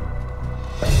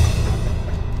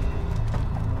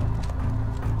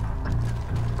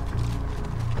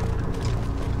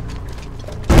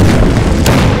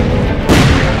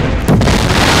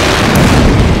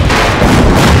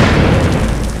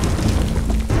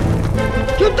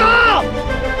就打！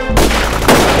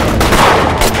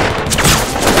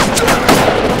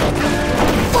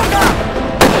放开！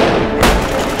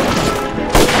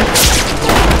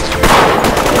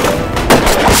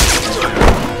 快！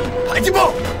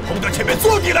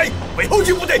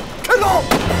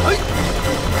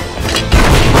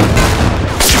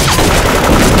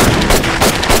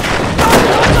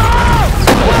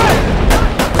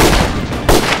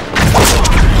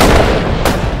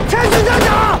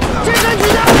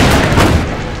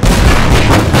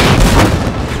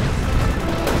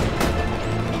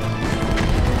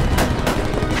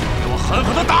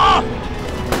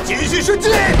计是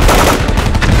计。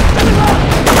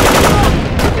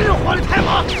这个火力太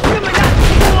猛，根本压不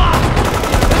住啊！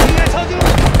敌人曾经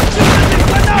是反对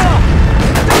官道了，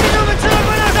但是他们吃了官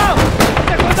道上，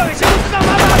在官道里陷入自相麻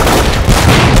烦。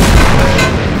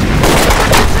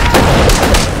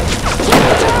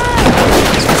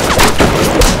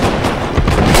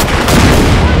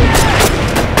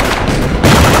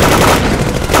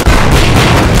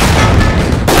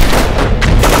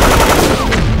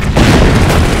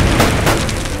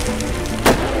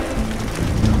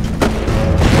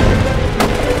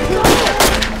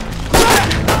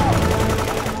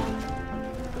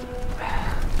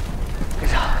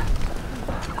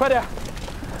 快点！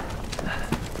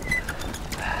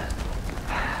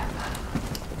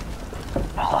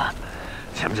老胡，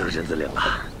前面就是针子岭了，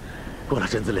过了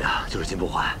针子岭就是金步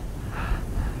环。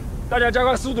大家加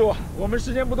快速度，我们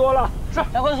时间不多了。是，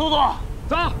加快速度，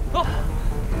走，走。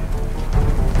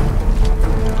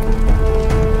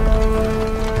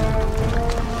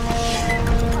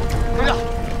队长，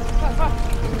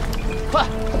快，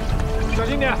小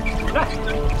心点，来。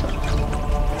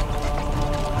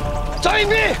 张应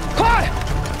兵，快，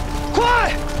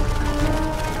快，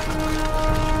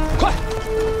快！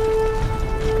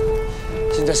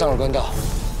现在上了官道，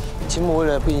秦牧为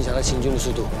了不影响他行军的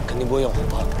速度，肯定不会用火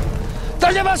炮。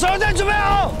大家把手榴弹准备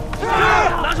好。是，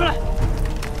拿出来。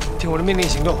听我的命令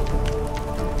行动，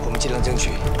我们尽量争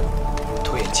取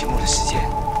拖延秦牧的时间。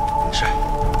是。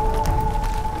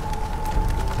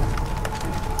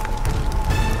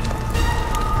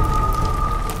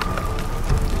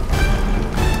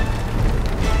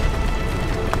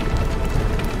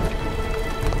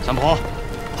 三婆，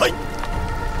嘿，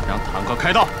让坦克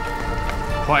开道，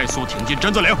快速挺进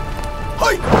针子岭。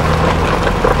嘿，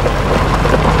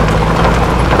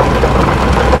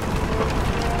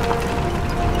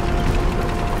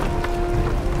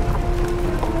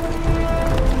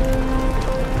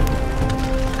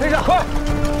跟上，快！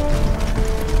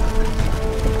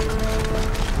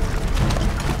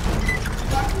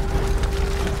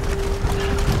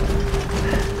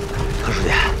何书记，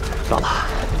到了。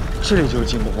 这里就是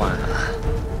金步环，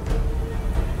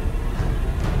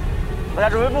大家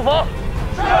准备布防。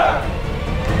是。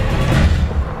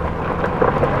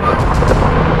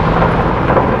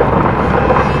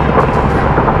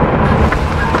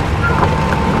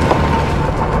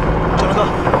小梁哥，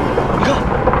你看，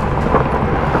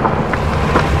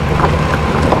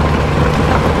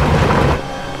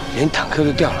连坦克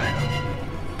都调来了。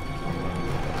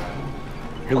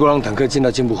如果让坦克进到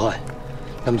金步环，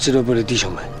那么支队部的弟兄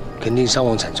们。 肯定伤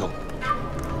亡惨重，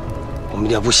我们一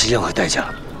定要不惜任何代价，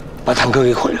把坦克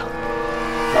给毁了，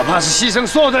哪怕是牺牲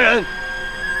所有的人，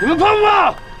你们怕不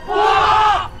怕？不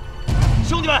怕！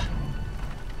兄弟们，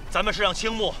咱们是让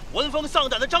青木闻风丧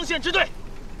胆的张宪支队，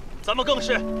咱们更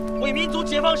是为民族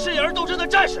解放事业而斗争的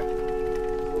战士。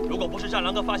如果不是战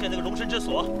狼哥发现那个容身之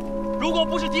所，如果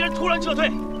不是敌人突然撤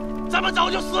退，咱们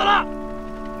早就死了。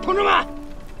同志们，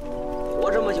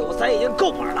活这么久，咱已经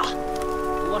够本了。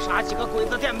 多杀几个鬼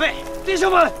子垫背，弟兄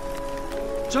们，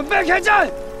准备开战！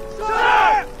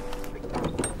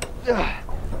是。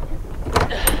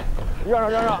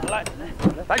让让，来，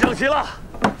来整齐了。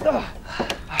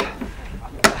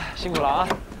辛苦了啊！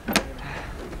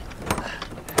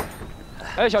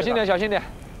哎，小心点，小心点。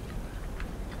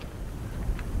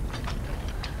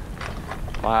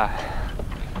王爱，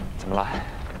怎么了？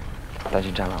担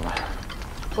心战狼了？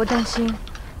我担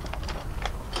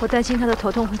心他的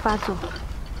头痛会发作。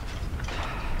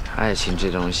 爱情这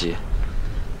东西，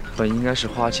本应该是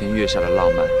花前月下的浪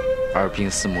漫，耳鬓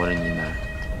厮磨的呢喃。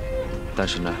但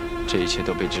是呢，这一切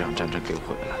都被这场战争给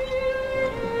毁了。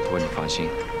不过你放心，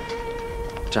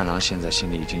战狼现在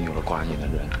心里已经有了挂念的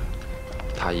人，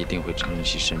他一定会珍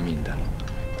惜生命的，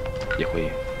也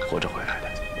会活着回来的。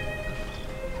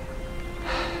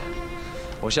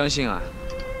我相信啊，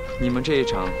你们这一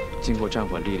场经过战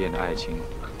火历练的爱情，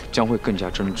将会更加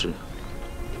真挚，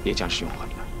也将是永恒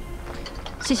的。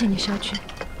 谢谢你，少君。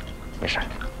没事，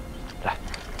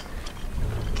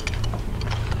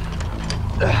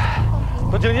来，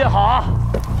都警戒好啊！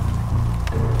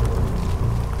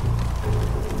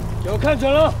给我看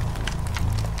准了，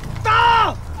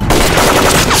打！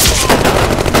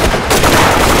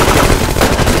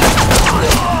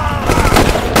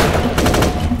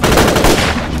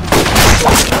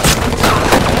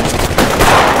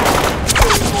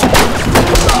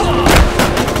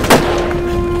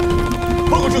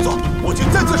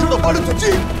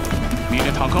命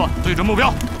令坦克对准目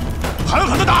标，狠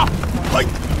狠地打！嗨！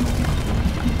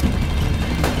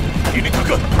命令坦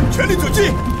克全力准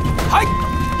击！嗨！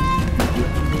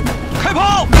开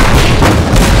炮！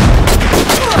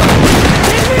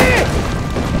击毙！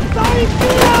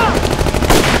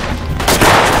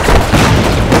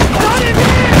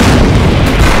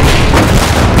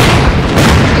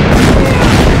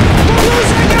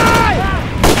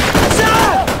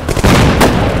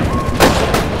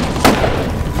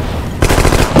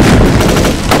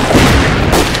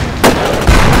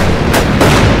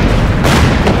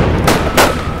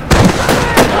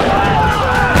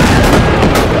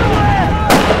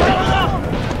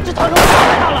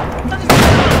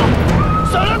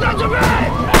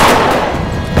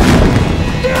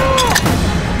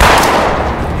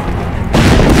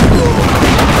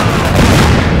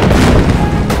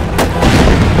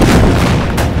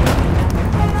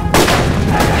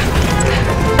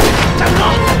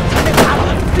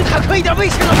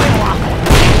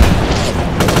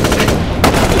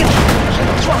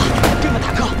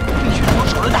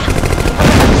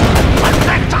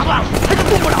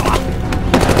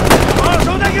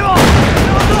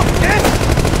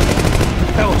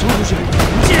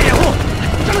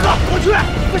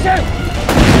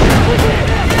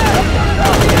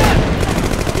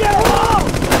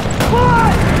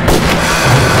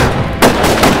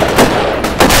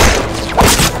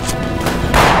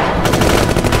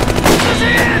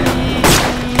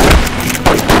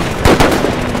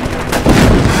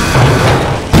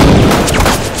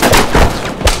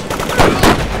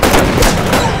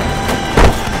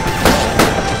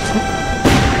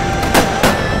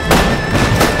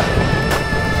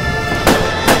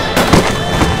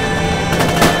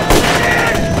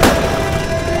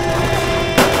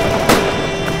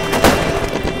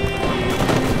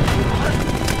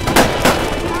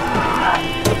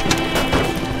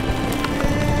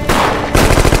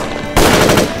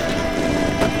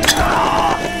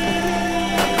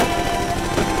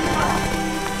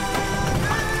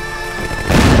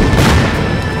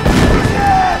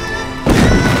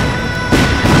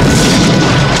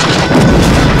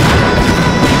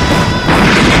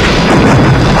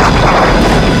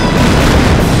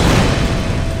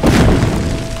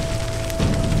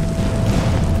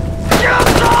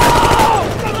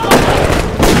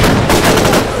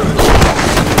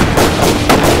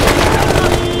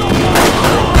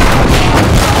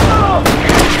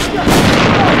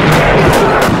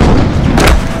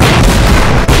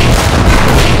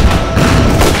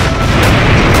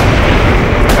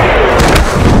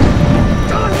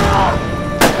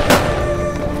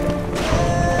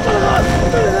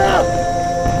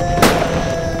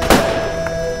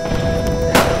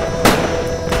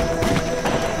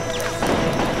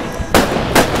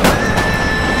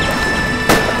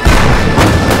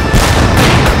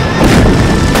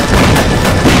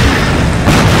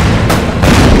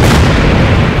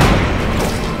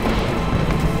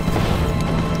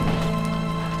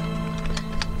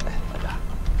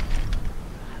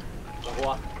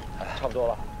差不多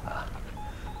了。啊，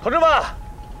同志们，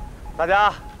大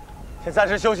家先暂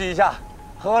时休息一下，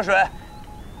喝水。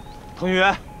通讯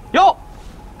员，有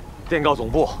电告总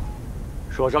部，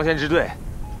说张先支队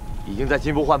已经在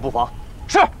进步换布防。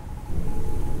是。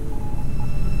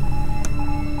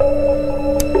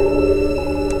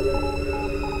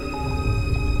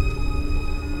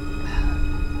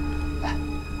来，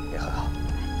你喝口。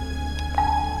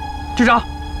局长，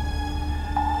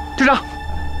局长，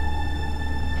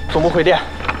总部回电，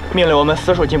命令我们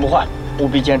死守进步换，务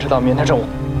必坚持到明天正午。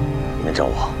明天正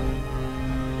午。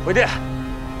回电，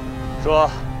说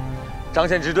张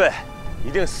县支队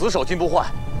一定死守进步换，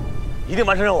一定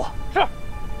完成任务。是。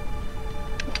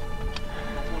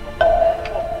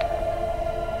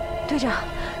队长，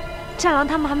战狼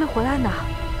他们还没回来呢。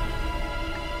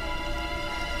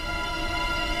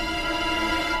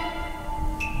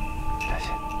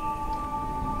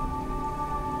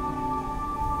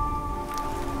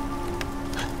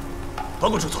报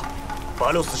告主总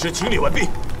，86死尸清理完毕，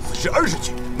死尸20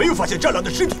具，没有发现战狼的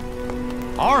尸体。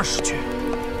20具？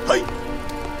嘿，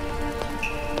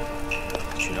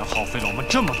居然耗费了我们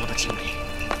这么多的精力！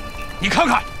你看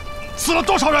看，死了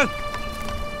多少人？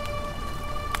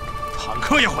坦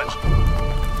克也毁了！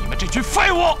你们这群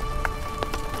废物！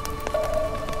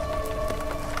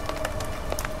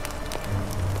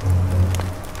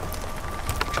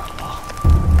战狼，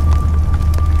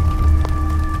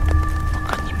我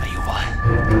跟你没完！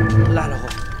来，老胡，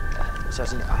小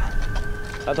心点啊！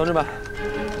来，同志们，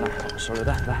来，手榴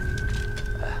弹，来，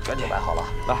赶紧摆好了，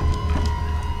来，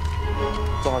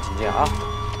做好警戒啊！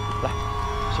来，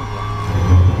辛苦了。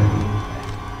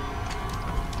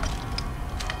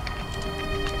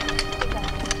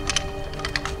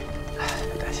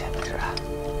别担心，没事啊。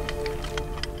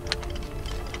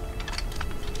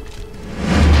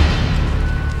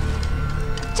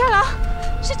战狼，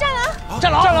是战狼！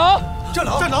战狼！战狼！战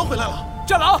狼！战狼回来了！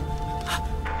战狼！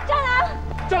战狼！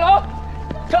战狼！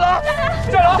战狼！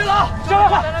战狼！战狼！战狼！战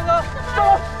狼！战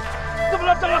狼！怎么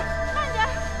了？战狼！慢点！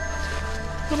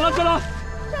怎么了？战狼！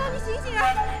战狼，你醒醒啊！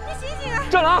你醒醒啊！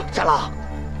战狼！战狼！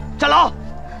战狼！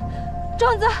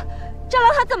壮子，战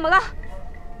狼他怎么了？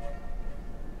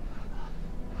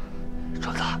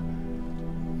壮子，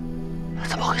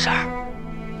怎么回事？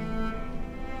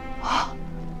啊？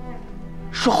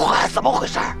说话，怎么回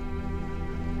事？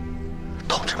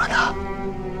同志们呢？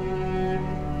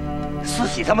四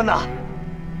喜他们呢？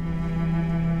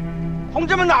同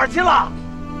志们哪儿去了？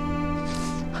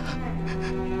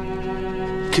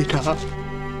队长，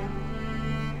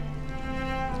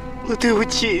我对不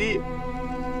起你。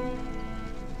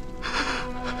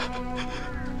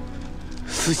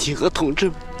四喜和同志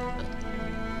们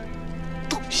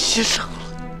都牺牲了。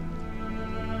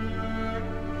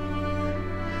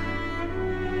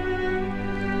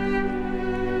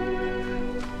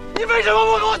你为什么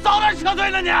不给我早点撤退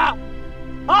呢？你，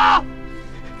啊！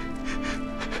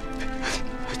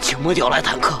请莫调来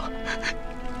坦克。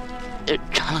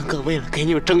战狼哥为了给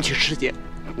你们争取时间，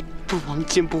不往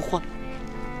进不换，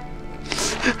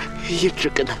一直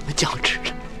跟他们较真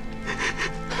着。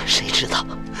谁知道，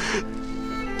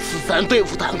子弹对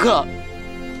付坦克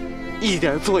一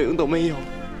点作用都没有。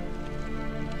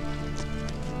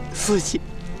四喜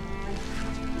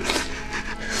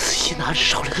拿着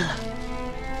手榴弹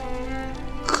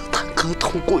和坦克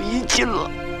同归于尽了。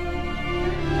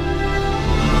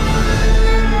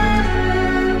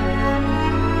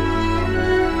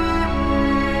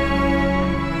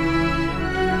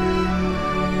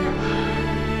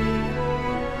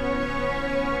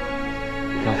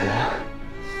老胡，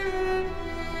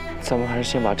咱们还是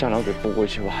先把战狼给补回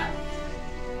去吧。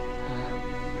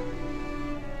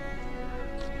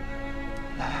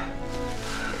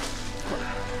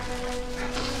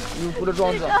你们扶着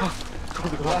庄子，庄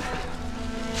子快！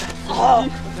好，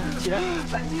起来！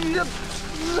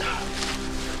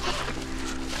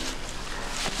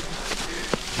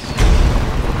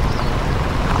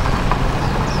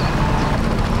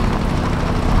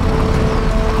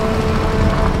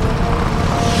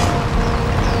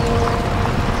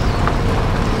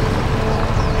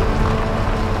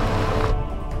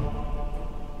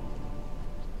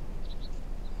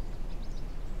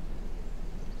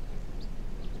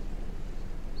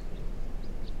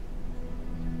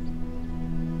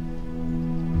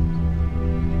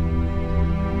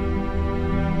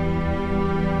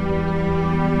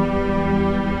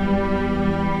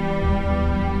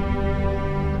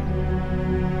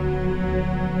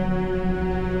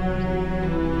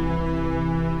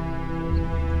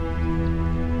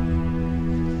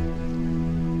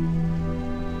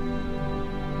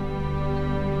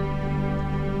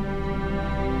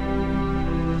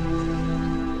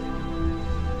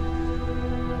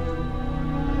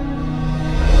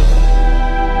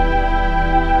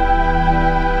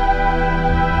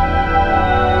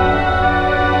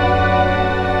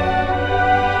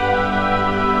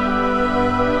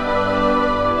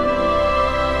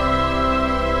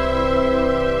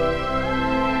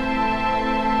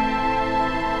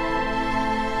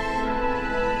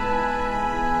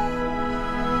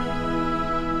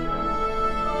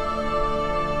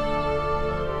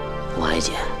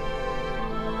姐，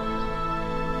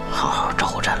好好照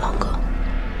顾战狼哥。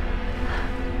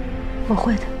我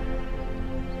会的。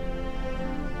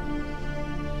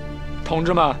同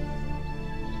志们，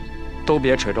都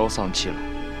别垂头丧气了。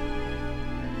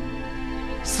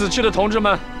死去的同志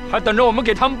们还等着我们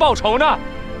给他们报仇呢。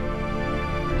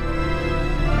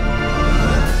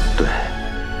对，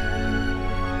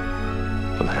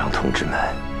不能让同志们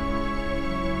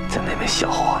在那边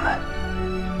笑话我们。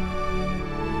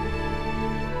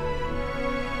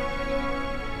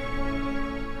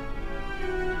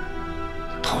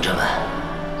同志们，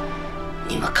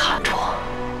你们看着我，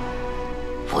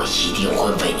我一定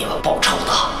会为你们报仇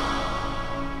的。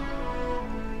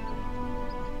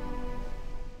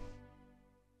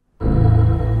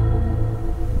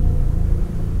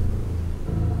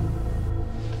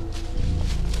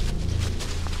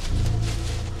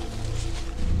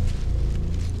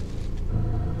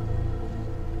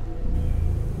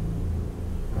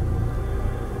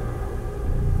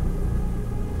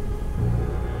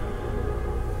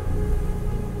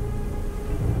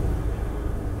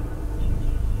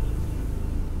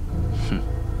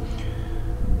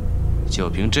就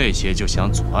凭这些就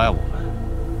想阻碍我们？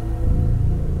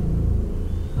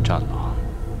战狼，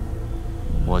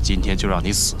我今天就让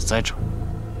你死在这儿！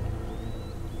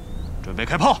准备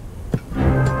开炮！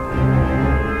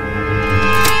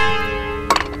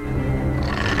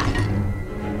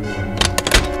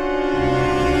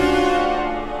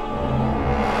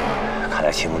看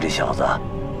来秦牧这小子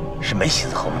是没心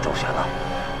思和我们周旋了，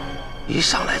一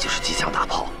上来就是机枪大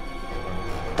炮，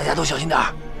大家都小心点儿。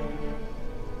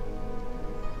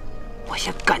我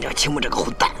先干掉秦牧这个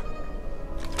混蛋！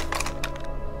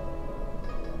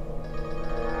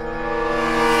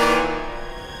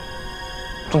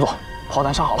中佐，炮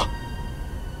弹上好了。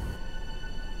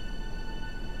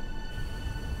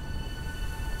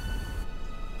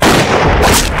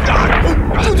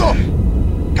中佐，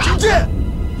请见，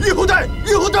预后队，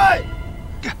预后队。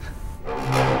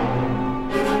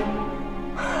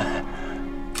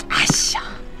哎呀，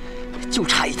就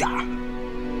差一点儿。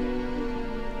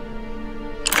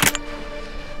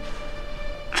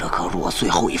这可入我最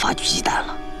后一发狙击弹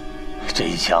了。这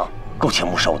一枪够秦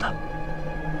牧收的，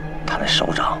他那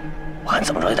手掌我看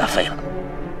怎么着也得废了。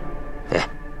哎，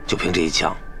就凭这一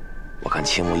枪，我看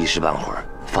秦牧一时半会儿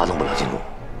发动不了进攻。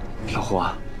老胡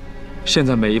啊，现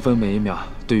在每一分每一秒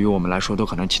对于我们来说都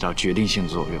可能起到决定性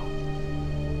作用。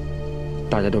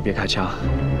大家都别开枪，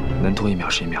能拖1秒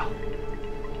是1秒。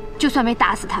就算没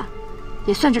打死他，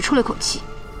也算是出了口气。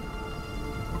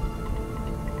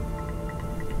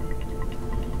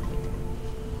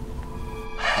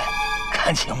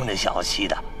看秦牧那小子气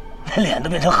的，连脸都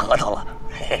变成核桃了。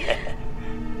嘿嘿嘿。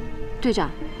队长，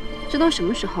这都什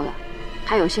么时候了，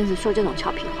还有心思说这种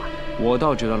俏皮话？我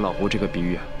倒觉得老胡这个比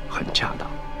喻很恰当。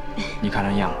你看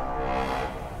那样，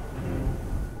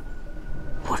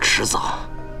我迟早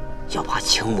要把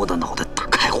秦牧的脑袋打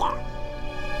开花。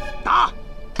打！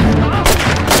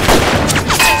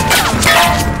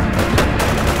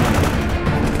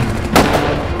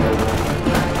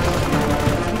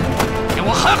给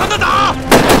我狠狠地打！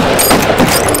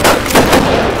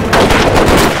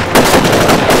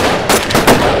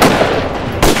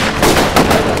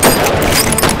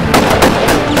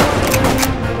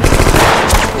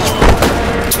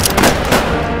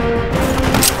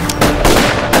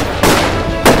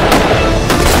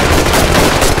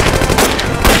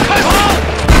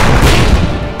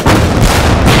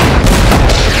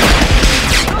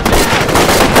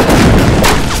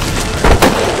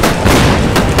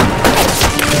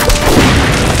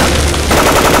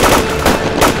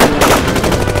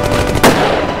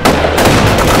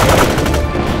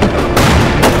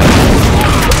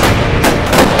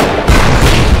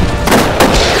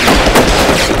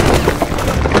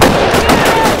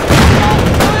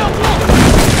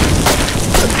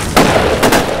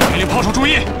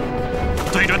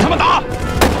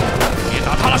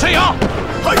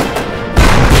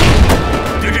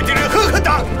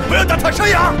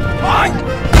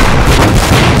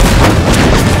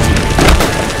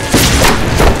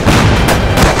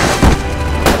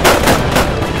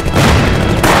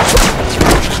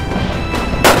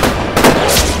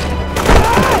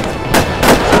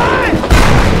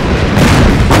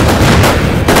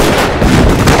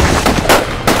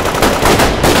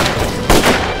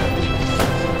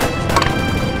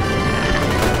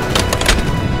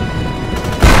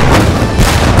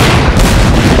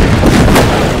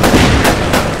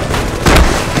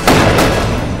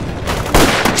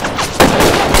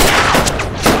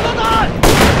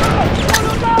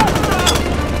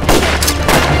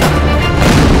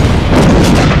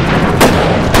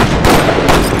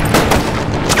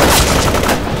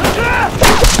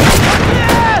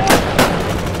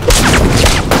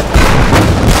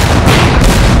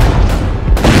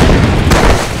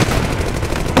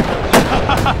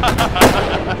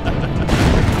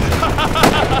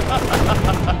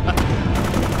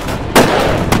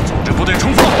组织部队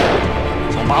冲锋，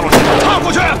从八路山上踏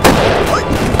过去。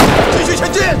继续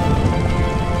前进。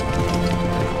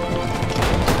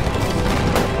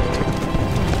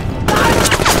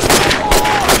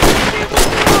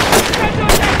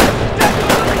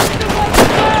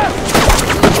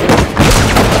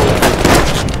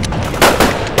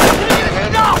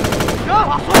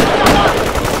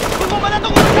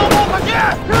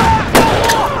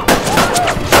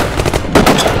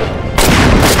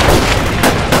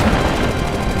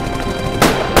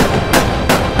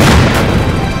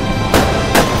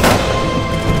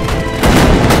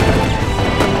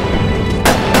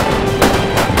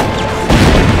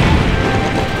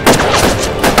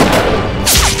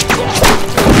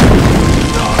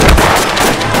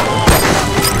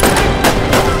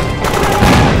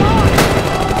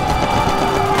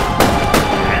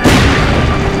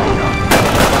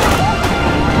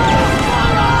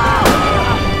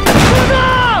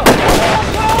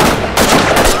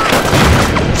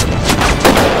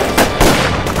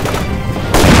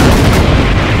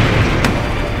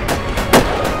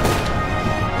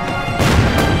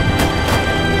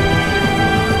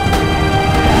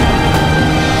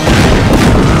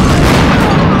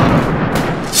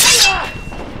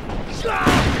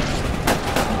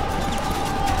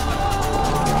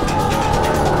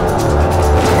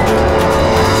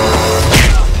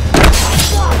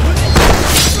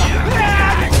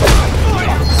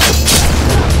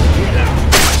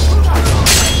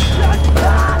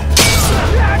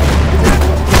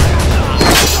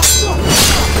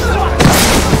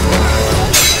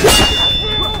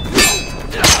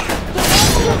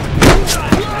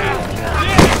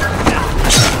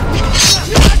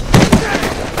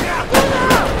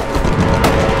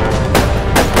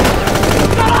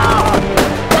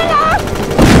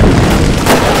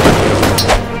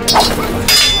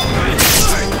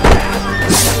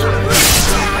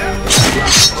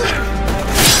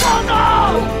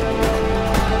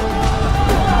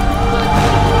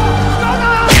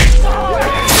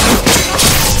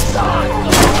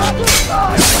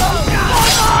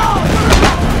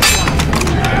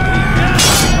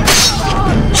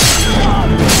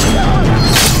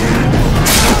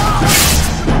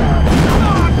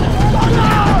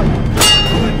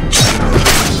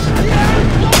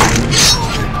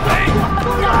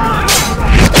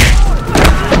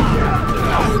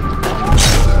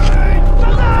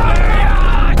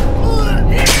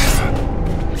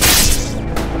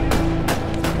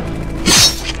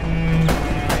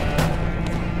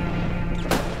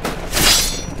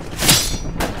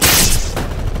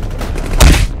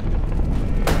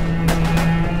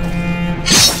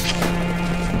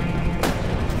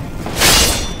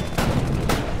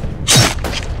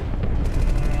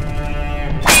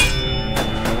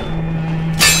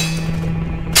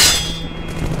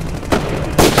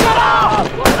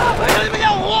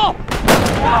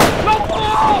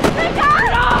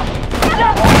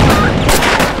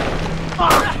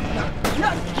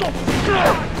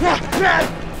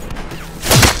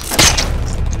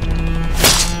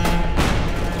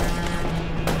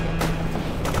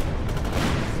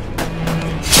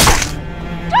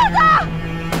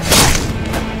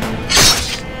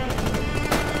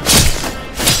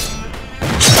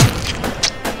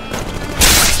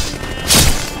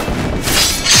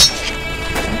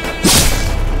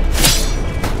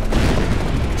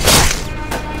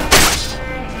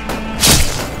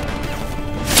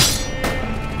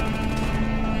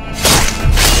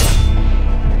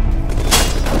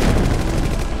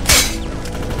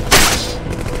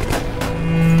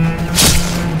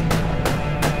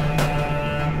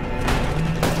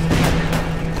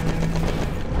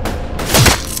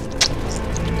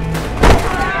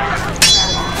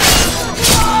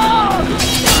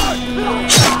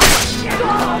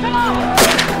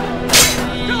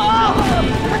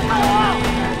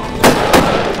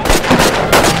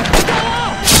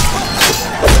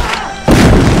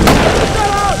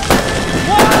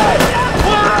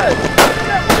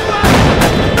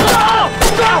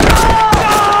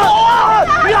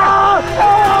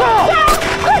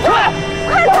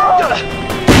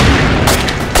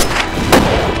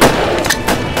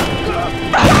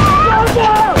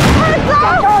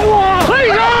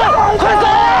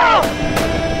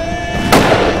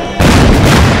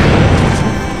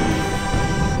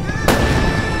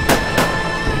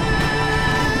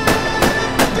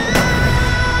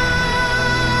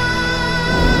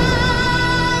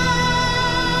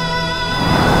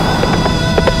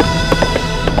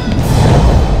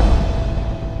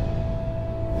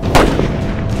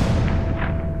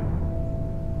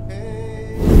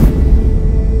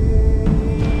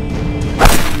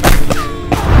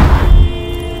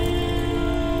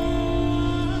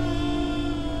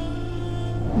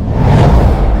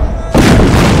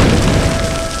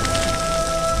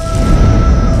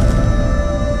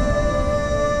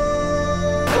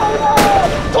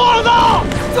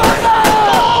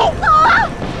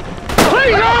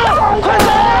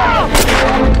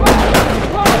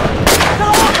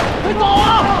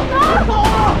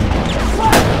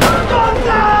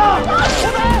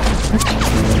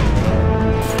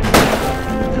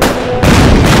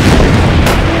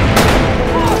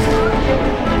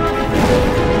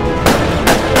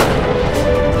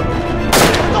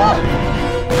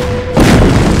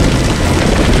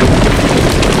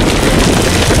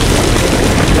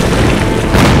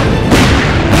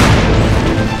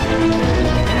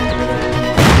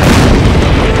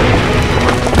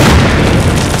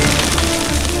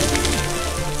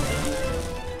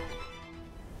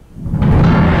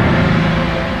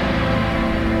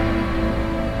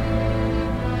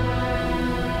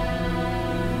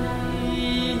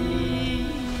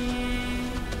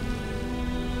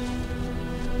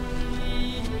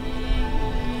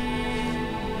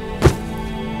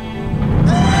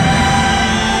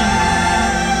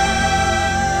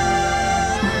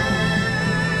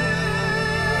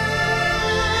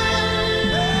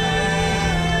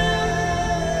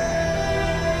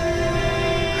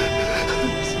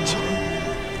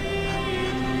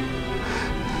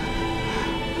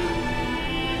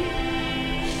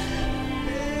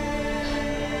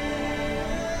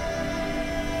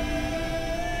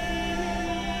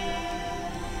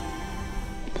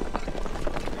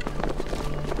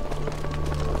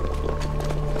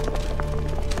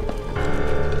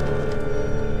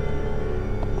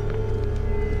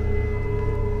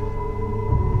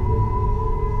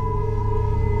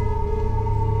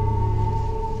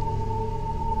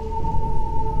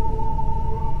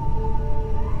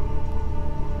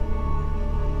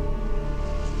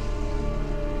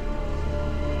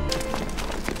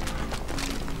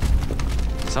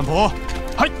三浦，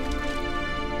嗨，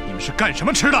你们是干什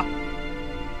么吃的？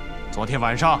昨天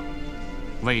晚上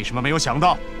为什么没有想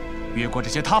到越过这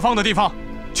些塌方的地方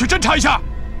去侦查一下？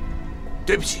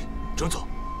对不起，郑总。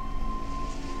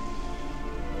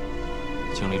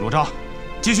清理路障，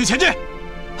继续前进。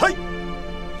嗨，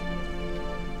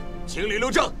清理路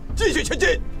障，继续前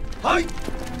进。嗨。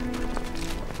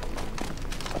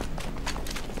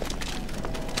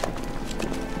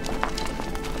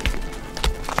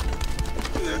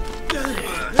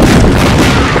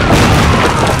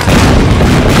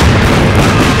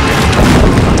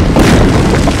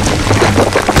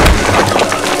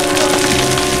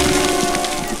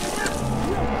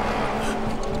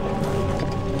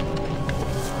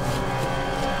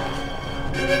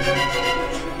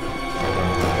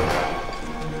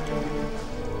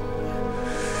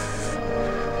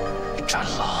 战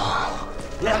狼，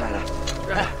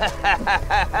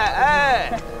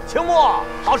来，青木，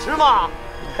好吃吗？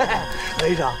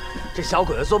雷长，这小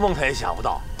鬼子做梦他也想不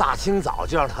到，大清早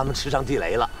就让他们吃上地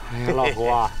雷了。老胡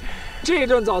啊，这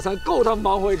顿早餐够他们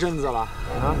忙活一阵子了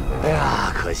啊！哎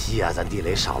呀，可惜呀，咱地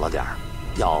雷少了点儿，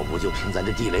要不就凭咱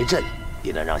这地雷阵，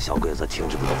也能让小鬼子停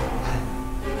止不动。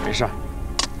没事，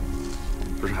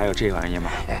不是还有这玩意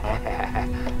吗？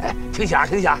听响，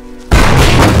听响。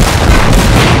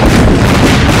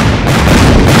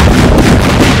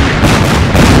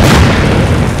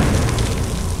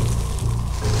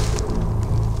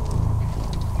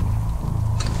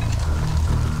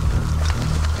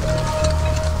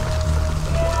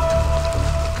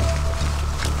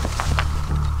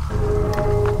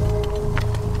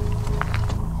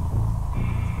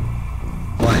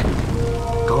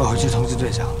 去通知队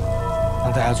长，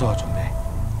让大家做好准备。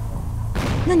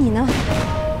那你呢？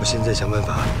我现在想办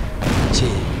法吸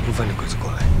引一部分的鬼子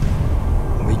过来，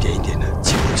我们一点一点的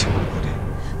清部队。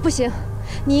不行，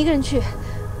你一个人去，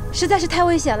实在是太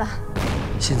危险了。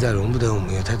现在容不得我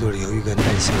们有太多的犹豫跟担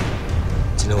心，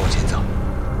只能往前走。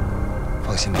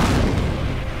放心吧，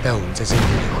待我们在这里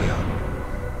会合。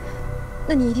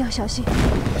那你一定要小心，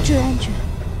注意安全。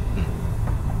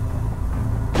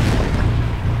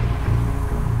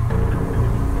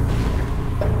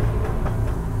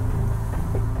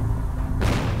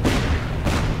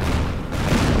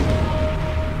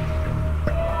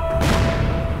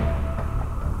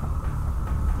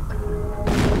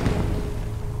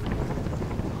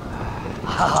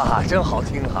 哈哈，真好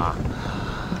听哈！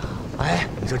哎，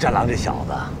你说战狼这小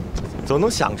子，总能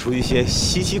想出一些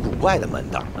稀奇古怪的门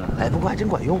道，哎，不过还真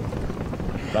管用。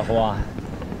老胡啊，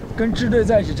跟支队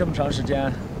在一起这么长时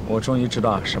间，我终于知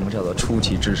道什么叫做出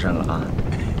奇制胜了啊！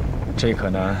这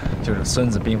可能就是《孙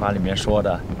子兵法》里面说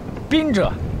的“兵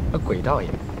者，诡道也”。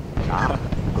啥？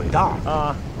鬼道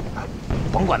啊？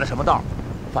甭管他什么道，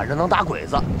反正能打鬼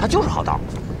子，他就是好道。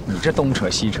你这东扯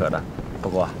西扯的，不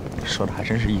过说的还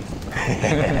真是义。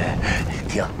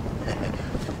 停！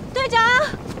队长，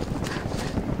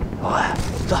喂，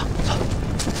走走，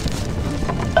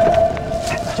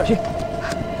小心！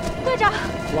队长，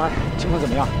喂，情况怎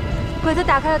么样？鬼子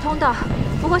打开了通道，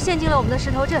不过陷进了我们的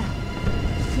石头阵。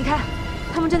你看，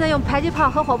他们正在用迫击炮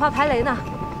和火炮排雷呢。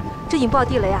这引爆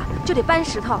地雷啊，就得搬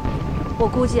石头。我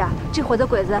估计啊，这伙的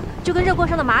鬼子就跟热锅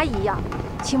上的蚂蚁一样。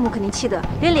青木肯定气得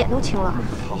连脸都青了。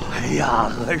哎呀，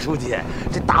何书记，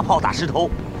这大炮打石头。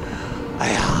 哎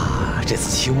呀，这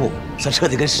次青木算彻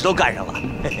底跟石头干上了。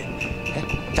哎，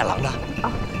战狼呢？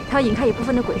哦，他要引开一部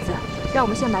分的鬼子，让我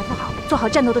们先埋伏好，做好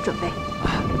战斗的准备。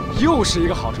又是一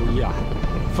个好主意啊！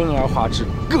分而化之，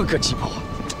各个击破。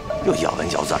又咬文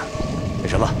嚼字儿。那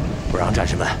什么，不让战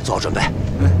士们做好准备。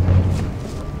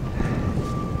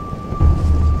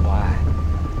喂，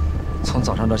从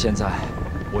早上到现在，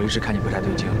我一直看你不太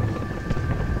对劲，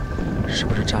是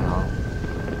不是战狼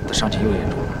的伤情又严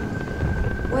重了？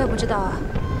 我也不知道啊，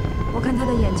我看他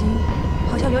的眼睛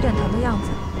好像有点疼的样子。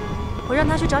我让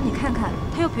他去找你看看，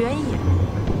他又不愿意。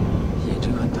眼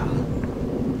睛很疼，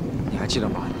你还记得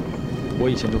吗？我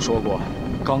以前就说过，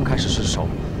刚开始是手，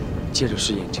接着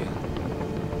是眼睛。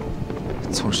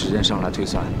从时间上来推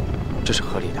算，这是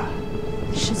合理的。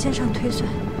时间上推算，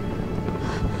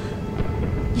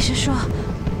你是说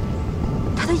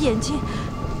他的眼睛？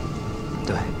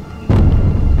对。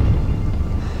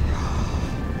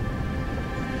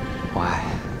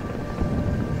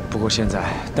 不过现在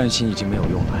担心已经没有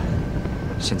用了，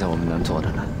现在我们能做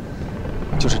的呢，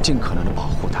就是尽可能的保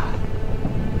护他，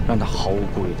让他毫无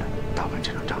顾虑的打完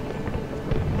这场仗。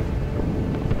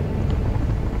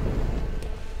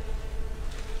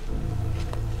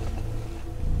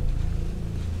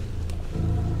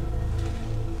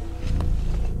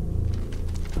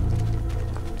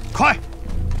快，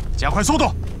加快速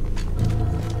度！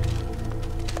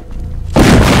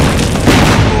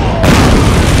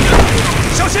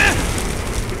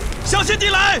向前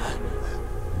进来！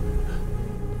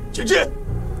请进。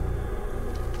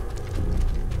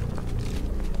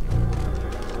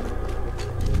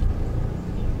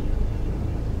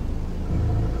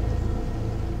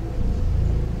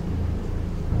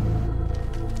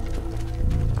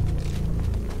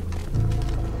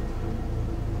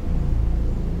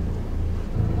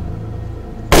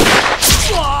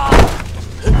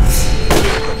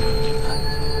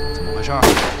怎么回事？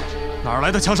哪儿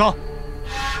来的枪伤？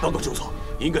报告兄座，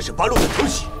应该是八路的偷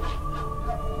袭。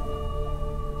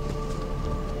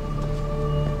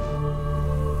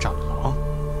战狼，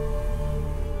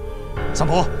三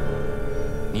浦，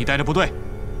你带着部队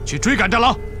去追赶战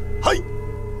狼。嗨，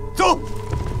走。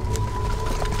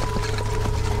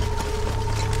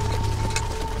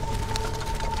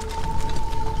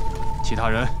其他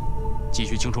人继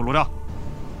续清除路障。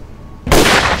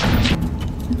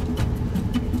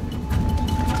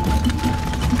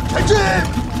前进！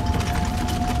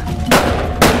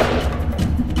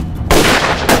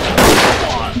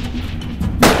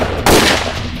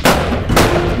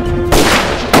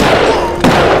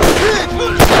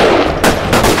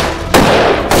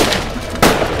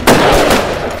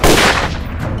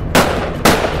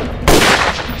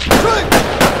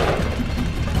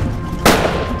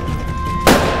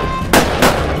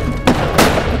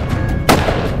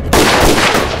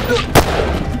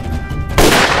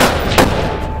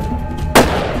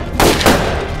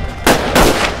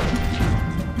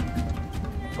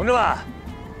同志们，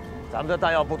咱们的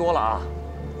弹药不多了啊，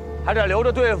还得留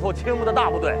着对付青木的大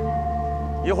部队。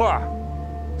一会儿，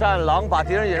战狼把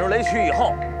敌人引入雷区以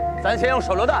后，咱先用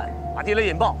手榴弹把地雷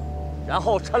引爆，然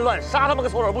后趁乱杀他们个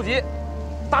措手不及。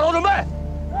大刀准备。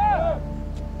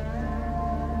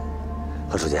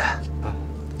何书记，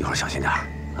一会儿小心点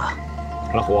啊。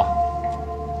老胡，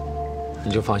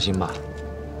你就放心吧，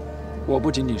我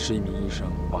不仅仅是一名医生，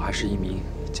我还是一名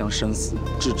将生死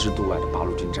置之度外的八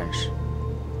路军战士。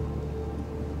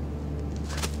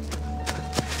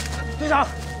队长，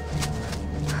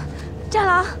战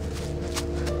狼，小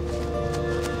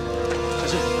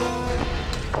心！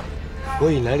我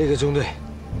引来了一个中队，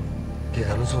给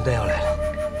咱们送弹药来了。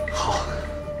好，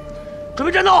准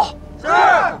备战斗。是。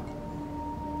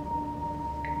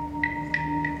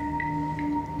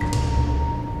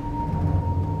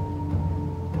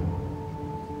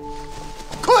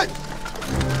快！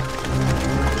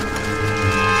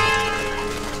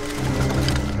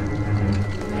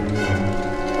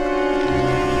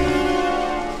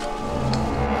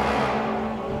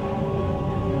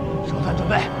准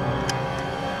备，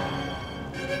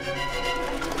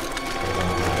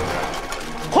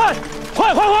快！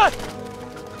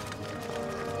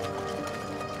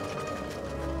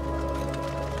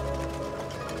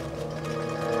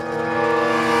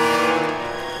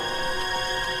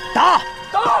打！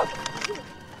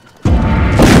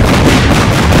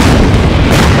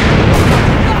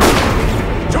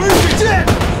注意水箭！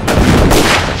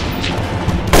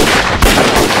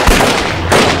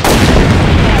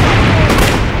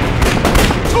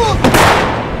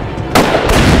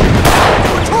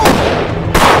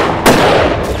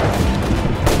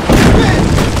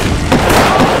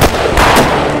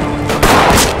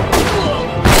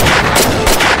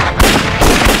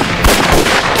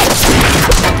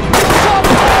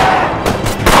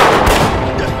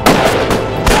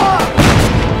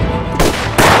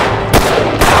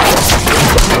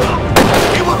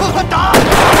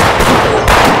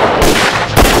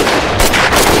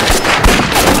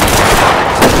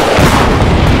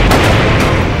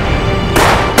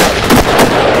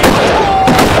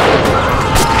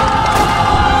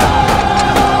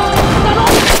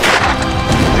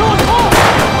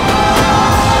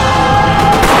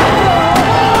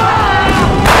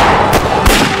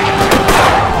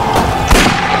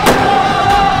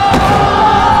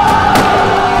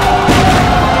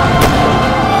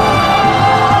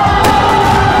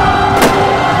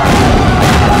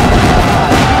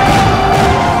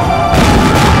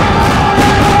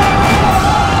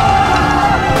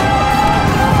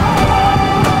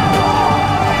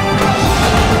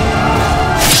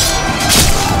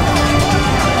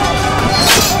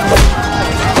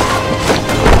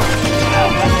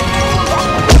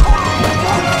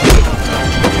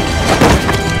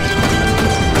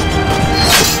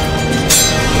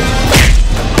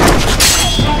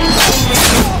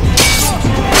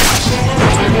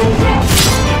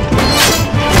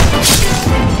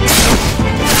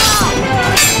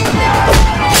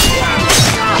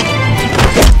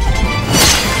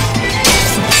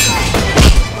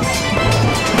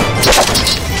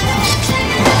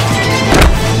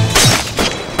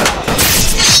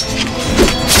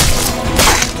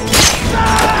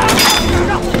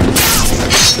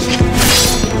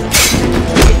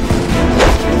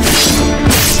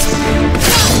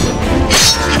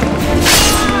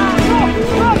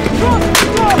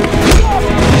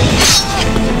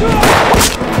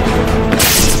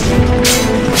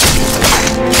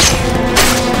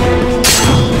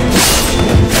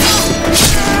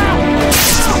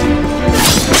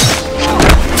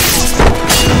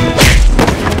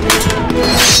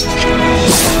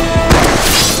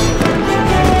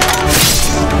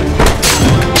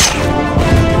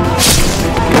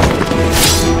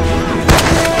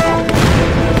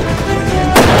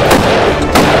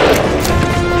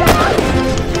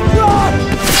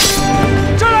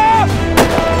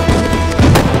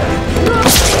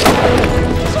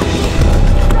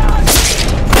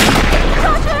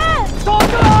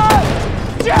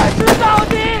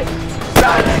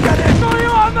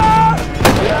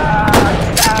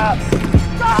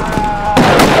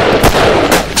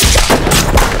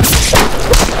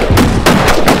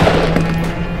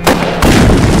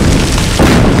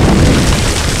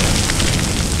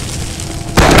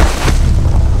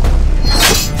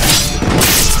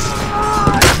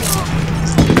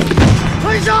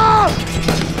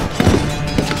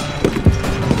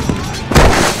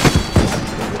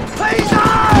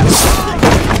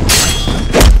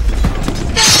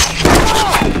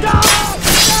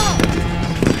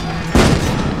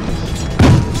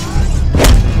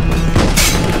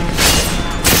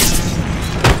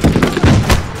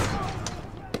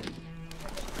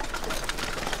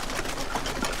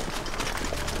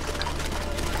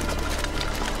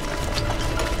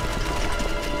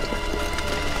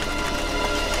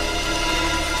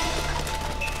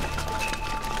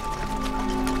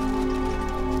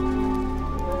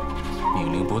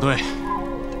队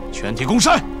全体攻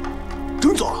山！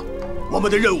征左，我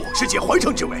们的任务是解怀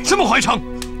城之围。什么怀城？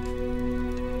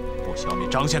不消灭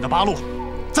张宪的八路，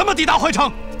怎么抵达怀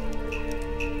城？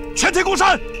全体攻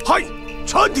山！嗨，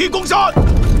全体攻山！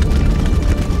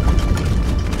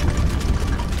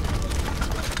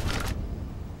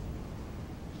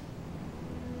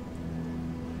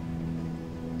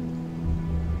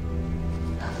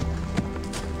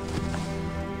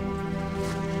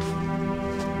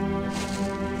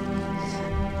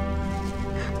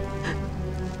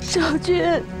少君，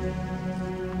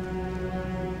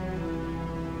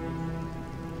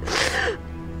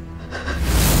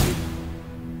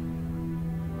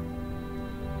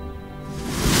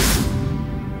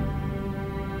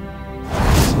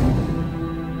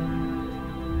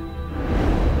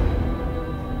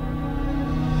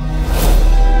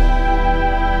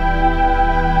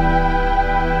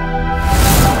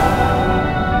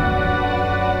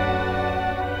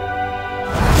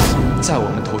在我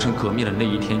们投诚革命的那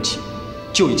一天起，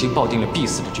就已经抱定了必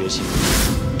死的决心，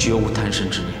绝无贪生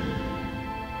之念。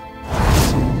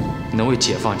能为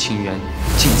解放清源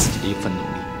尽自己的一份努力，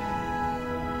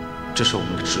这是我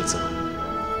们的职责。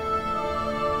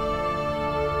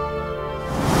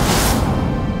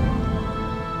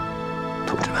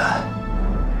同志们，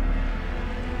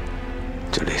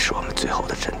这里是我们最后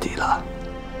的阵地了。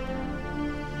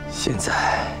现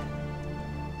在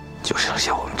就剩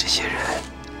下我们这些人。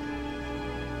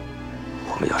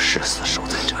我们要誓死守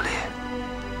在这里。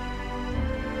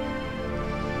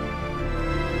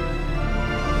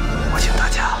我请大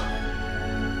家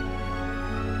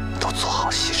都做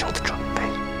好牺牲的准备。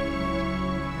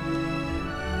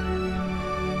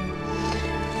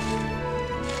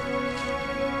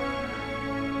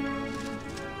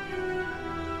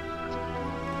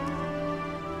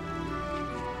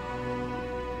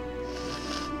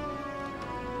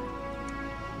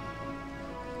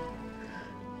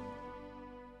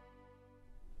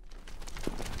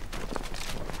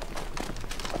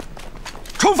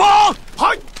冲锋！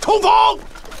嗨，冲锋！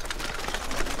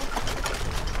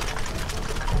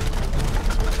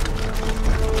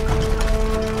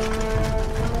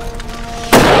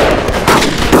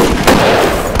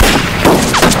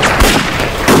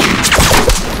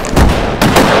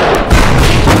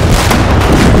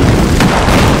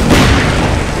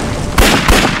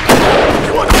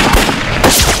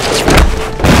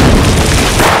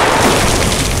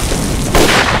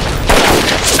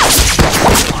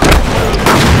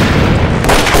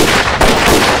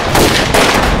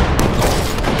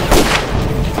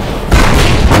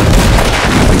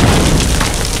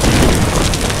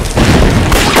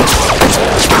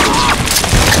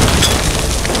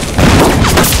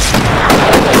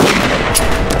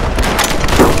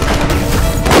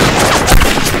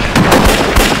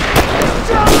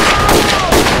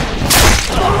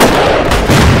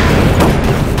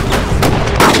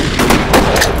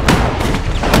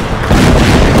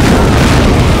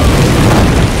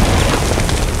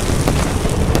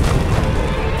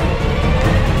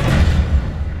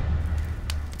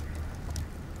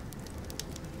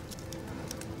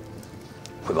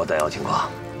汇报弹药情况。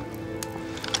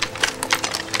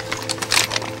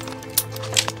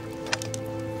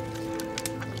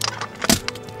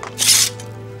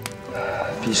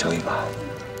匕首一把，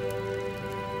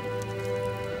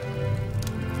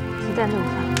子弹6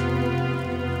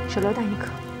发，手榴弹1颗，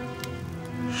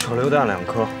手榴弹2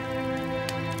颗，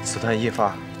子弹1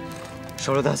发，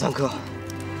手榴弹3颗，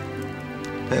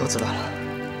没有子弹了。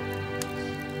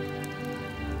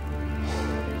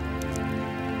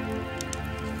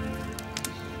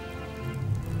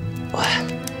喂，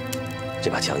这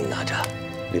把枪你拿着，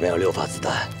里面有6发子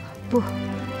弹。不，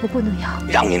我不能要。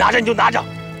让你拿着你就拿着。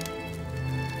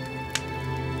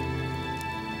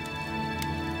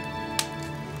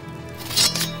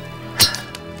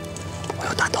我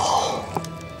有大刀，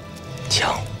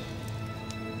枪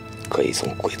可以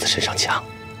从鬼子身上抢。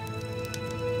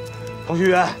同学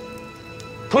员，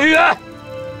同学员，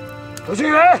同学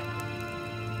员，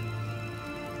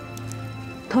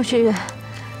同学员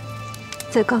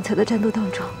在刚才的战斗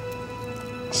当中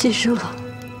牺牲了。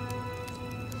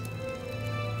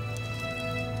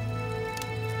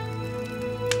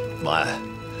马安，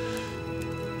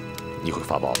你会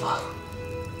发报吗？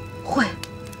会。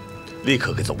立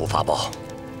刻给总部发报，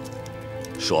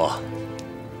说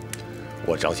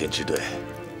我张县支队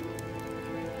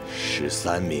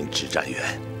13名指战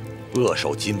员扼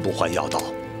守金不换要道，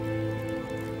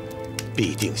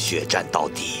必定血战到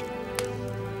底，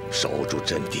守住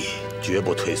阵地，绝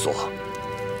不退缩。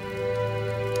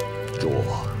若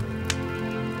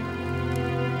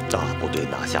大部队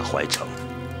拿下怀城，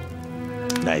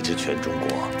乃至全中国，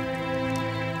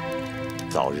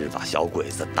早日把小鬼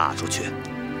子打出去，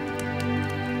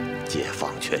解放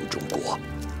全中国。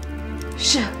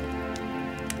是。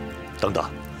等等，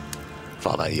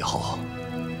发完以后，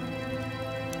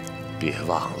别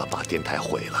忘了把电台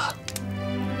毁了。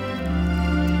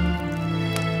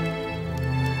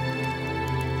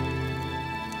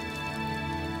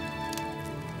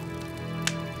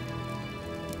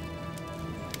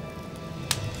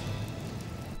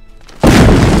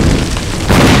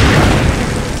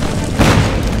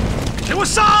 给我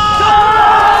杀！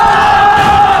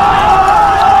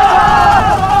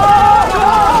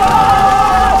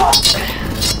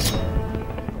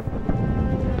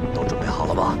都准备好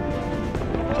了吗？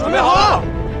准备好了，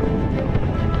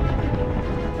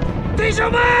弟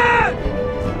兄们，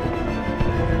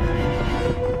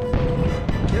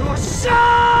给我杀！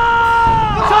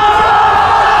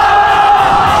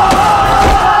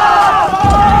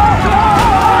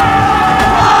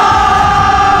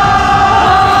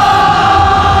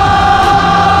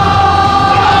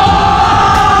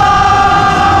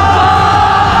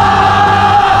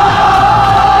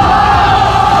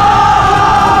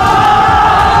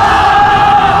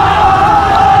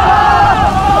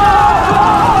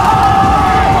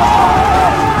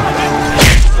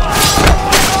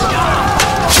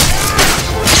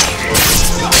 别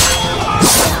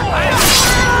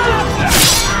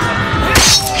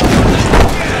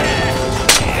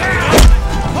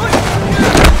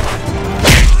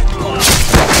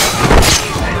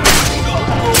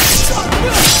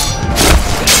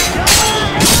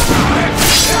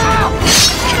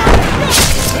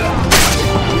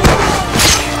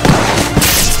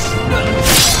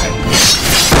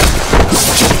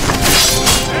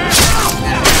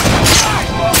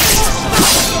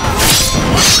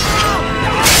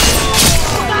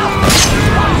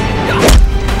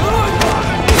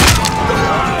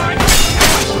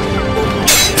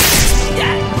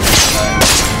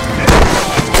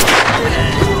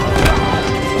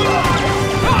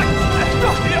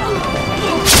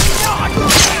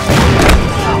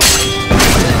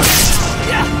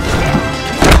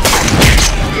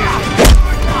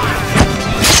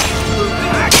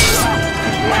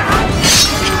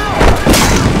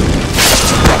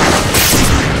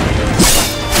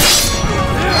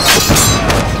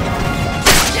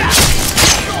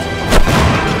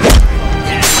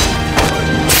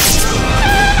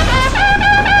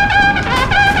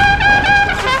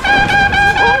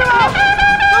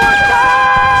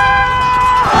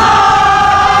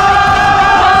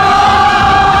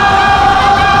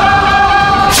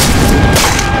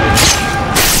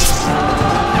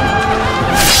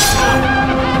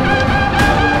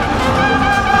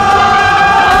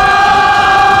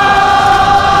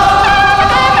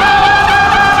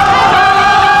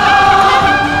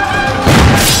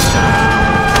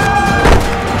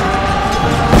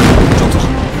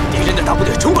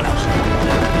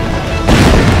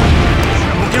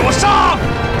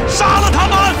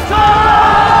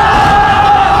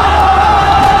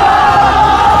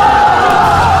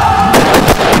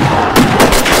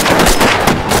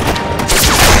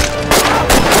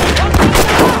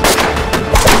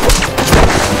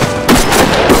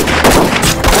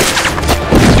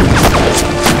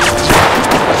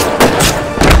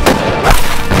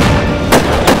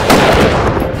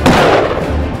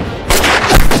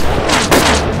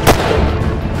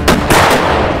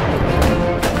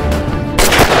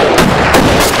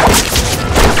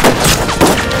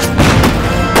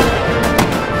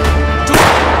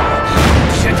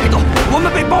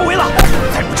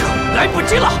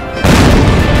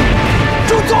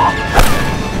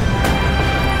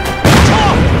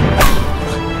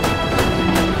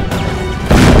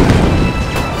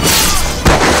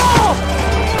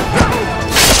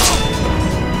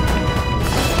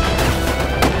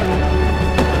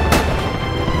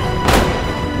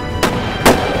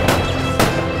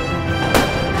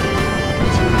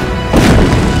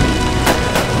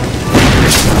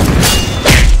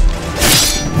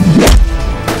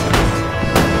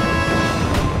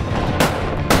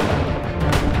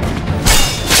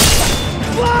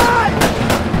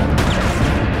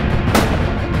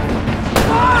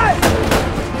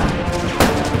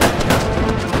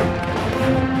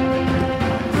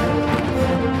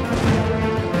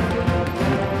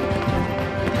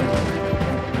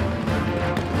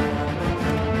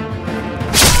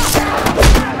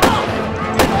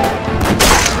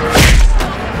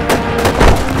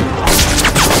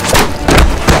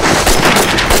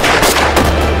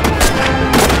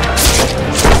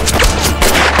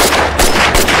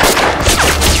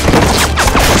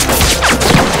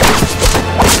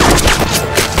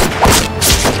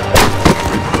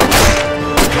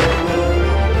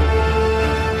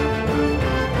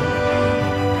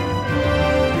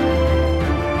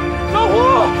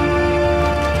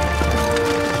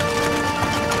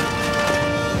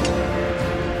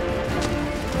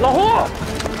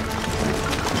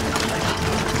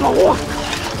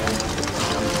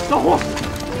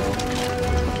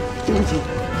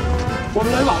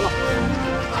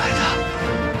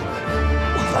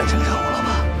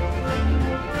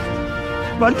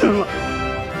完成了，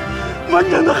完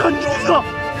成的很出色。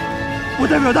我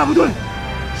代表大部队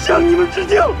向你们致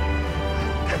敬。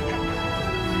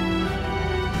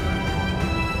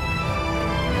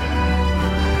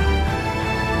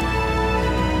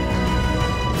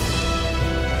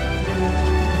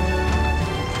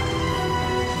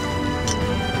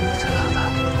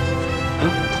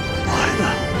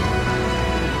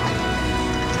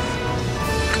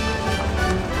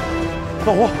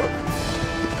老胡，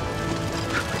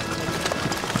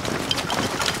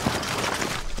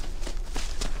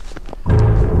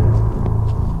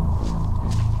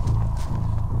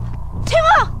青木，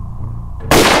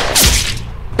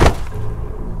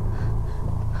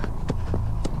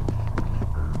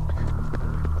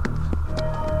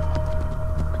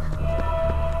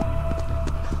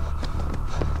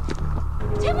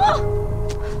青木。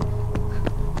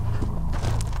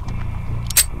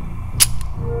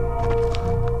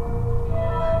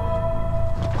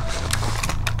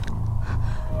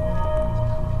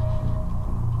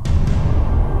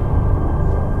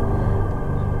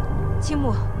青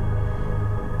木，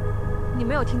你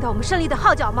没有听到我们胜利的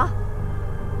号角吗？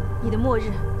你的末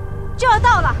日就要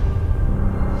到了。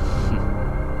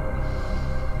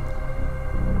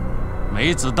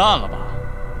没子弹了吧？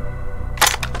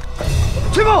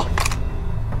青木，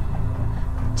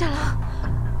战狼，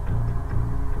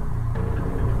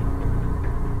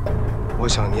我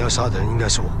想你要杀的人应该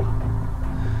是我吧？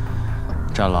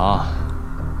战狼，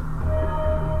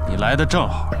你来的正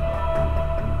好。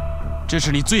这是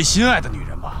你最心爱的女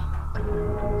人吧？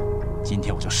今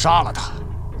天我就杀了她，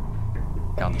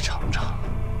让你尝尝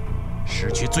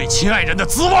失去最亲爱人的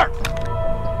滋味儿。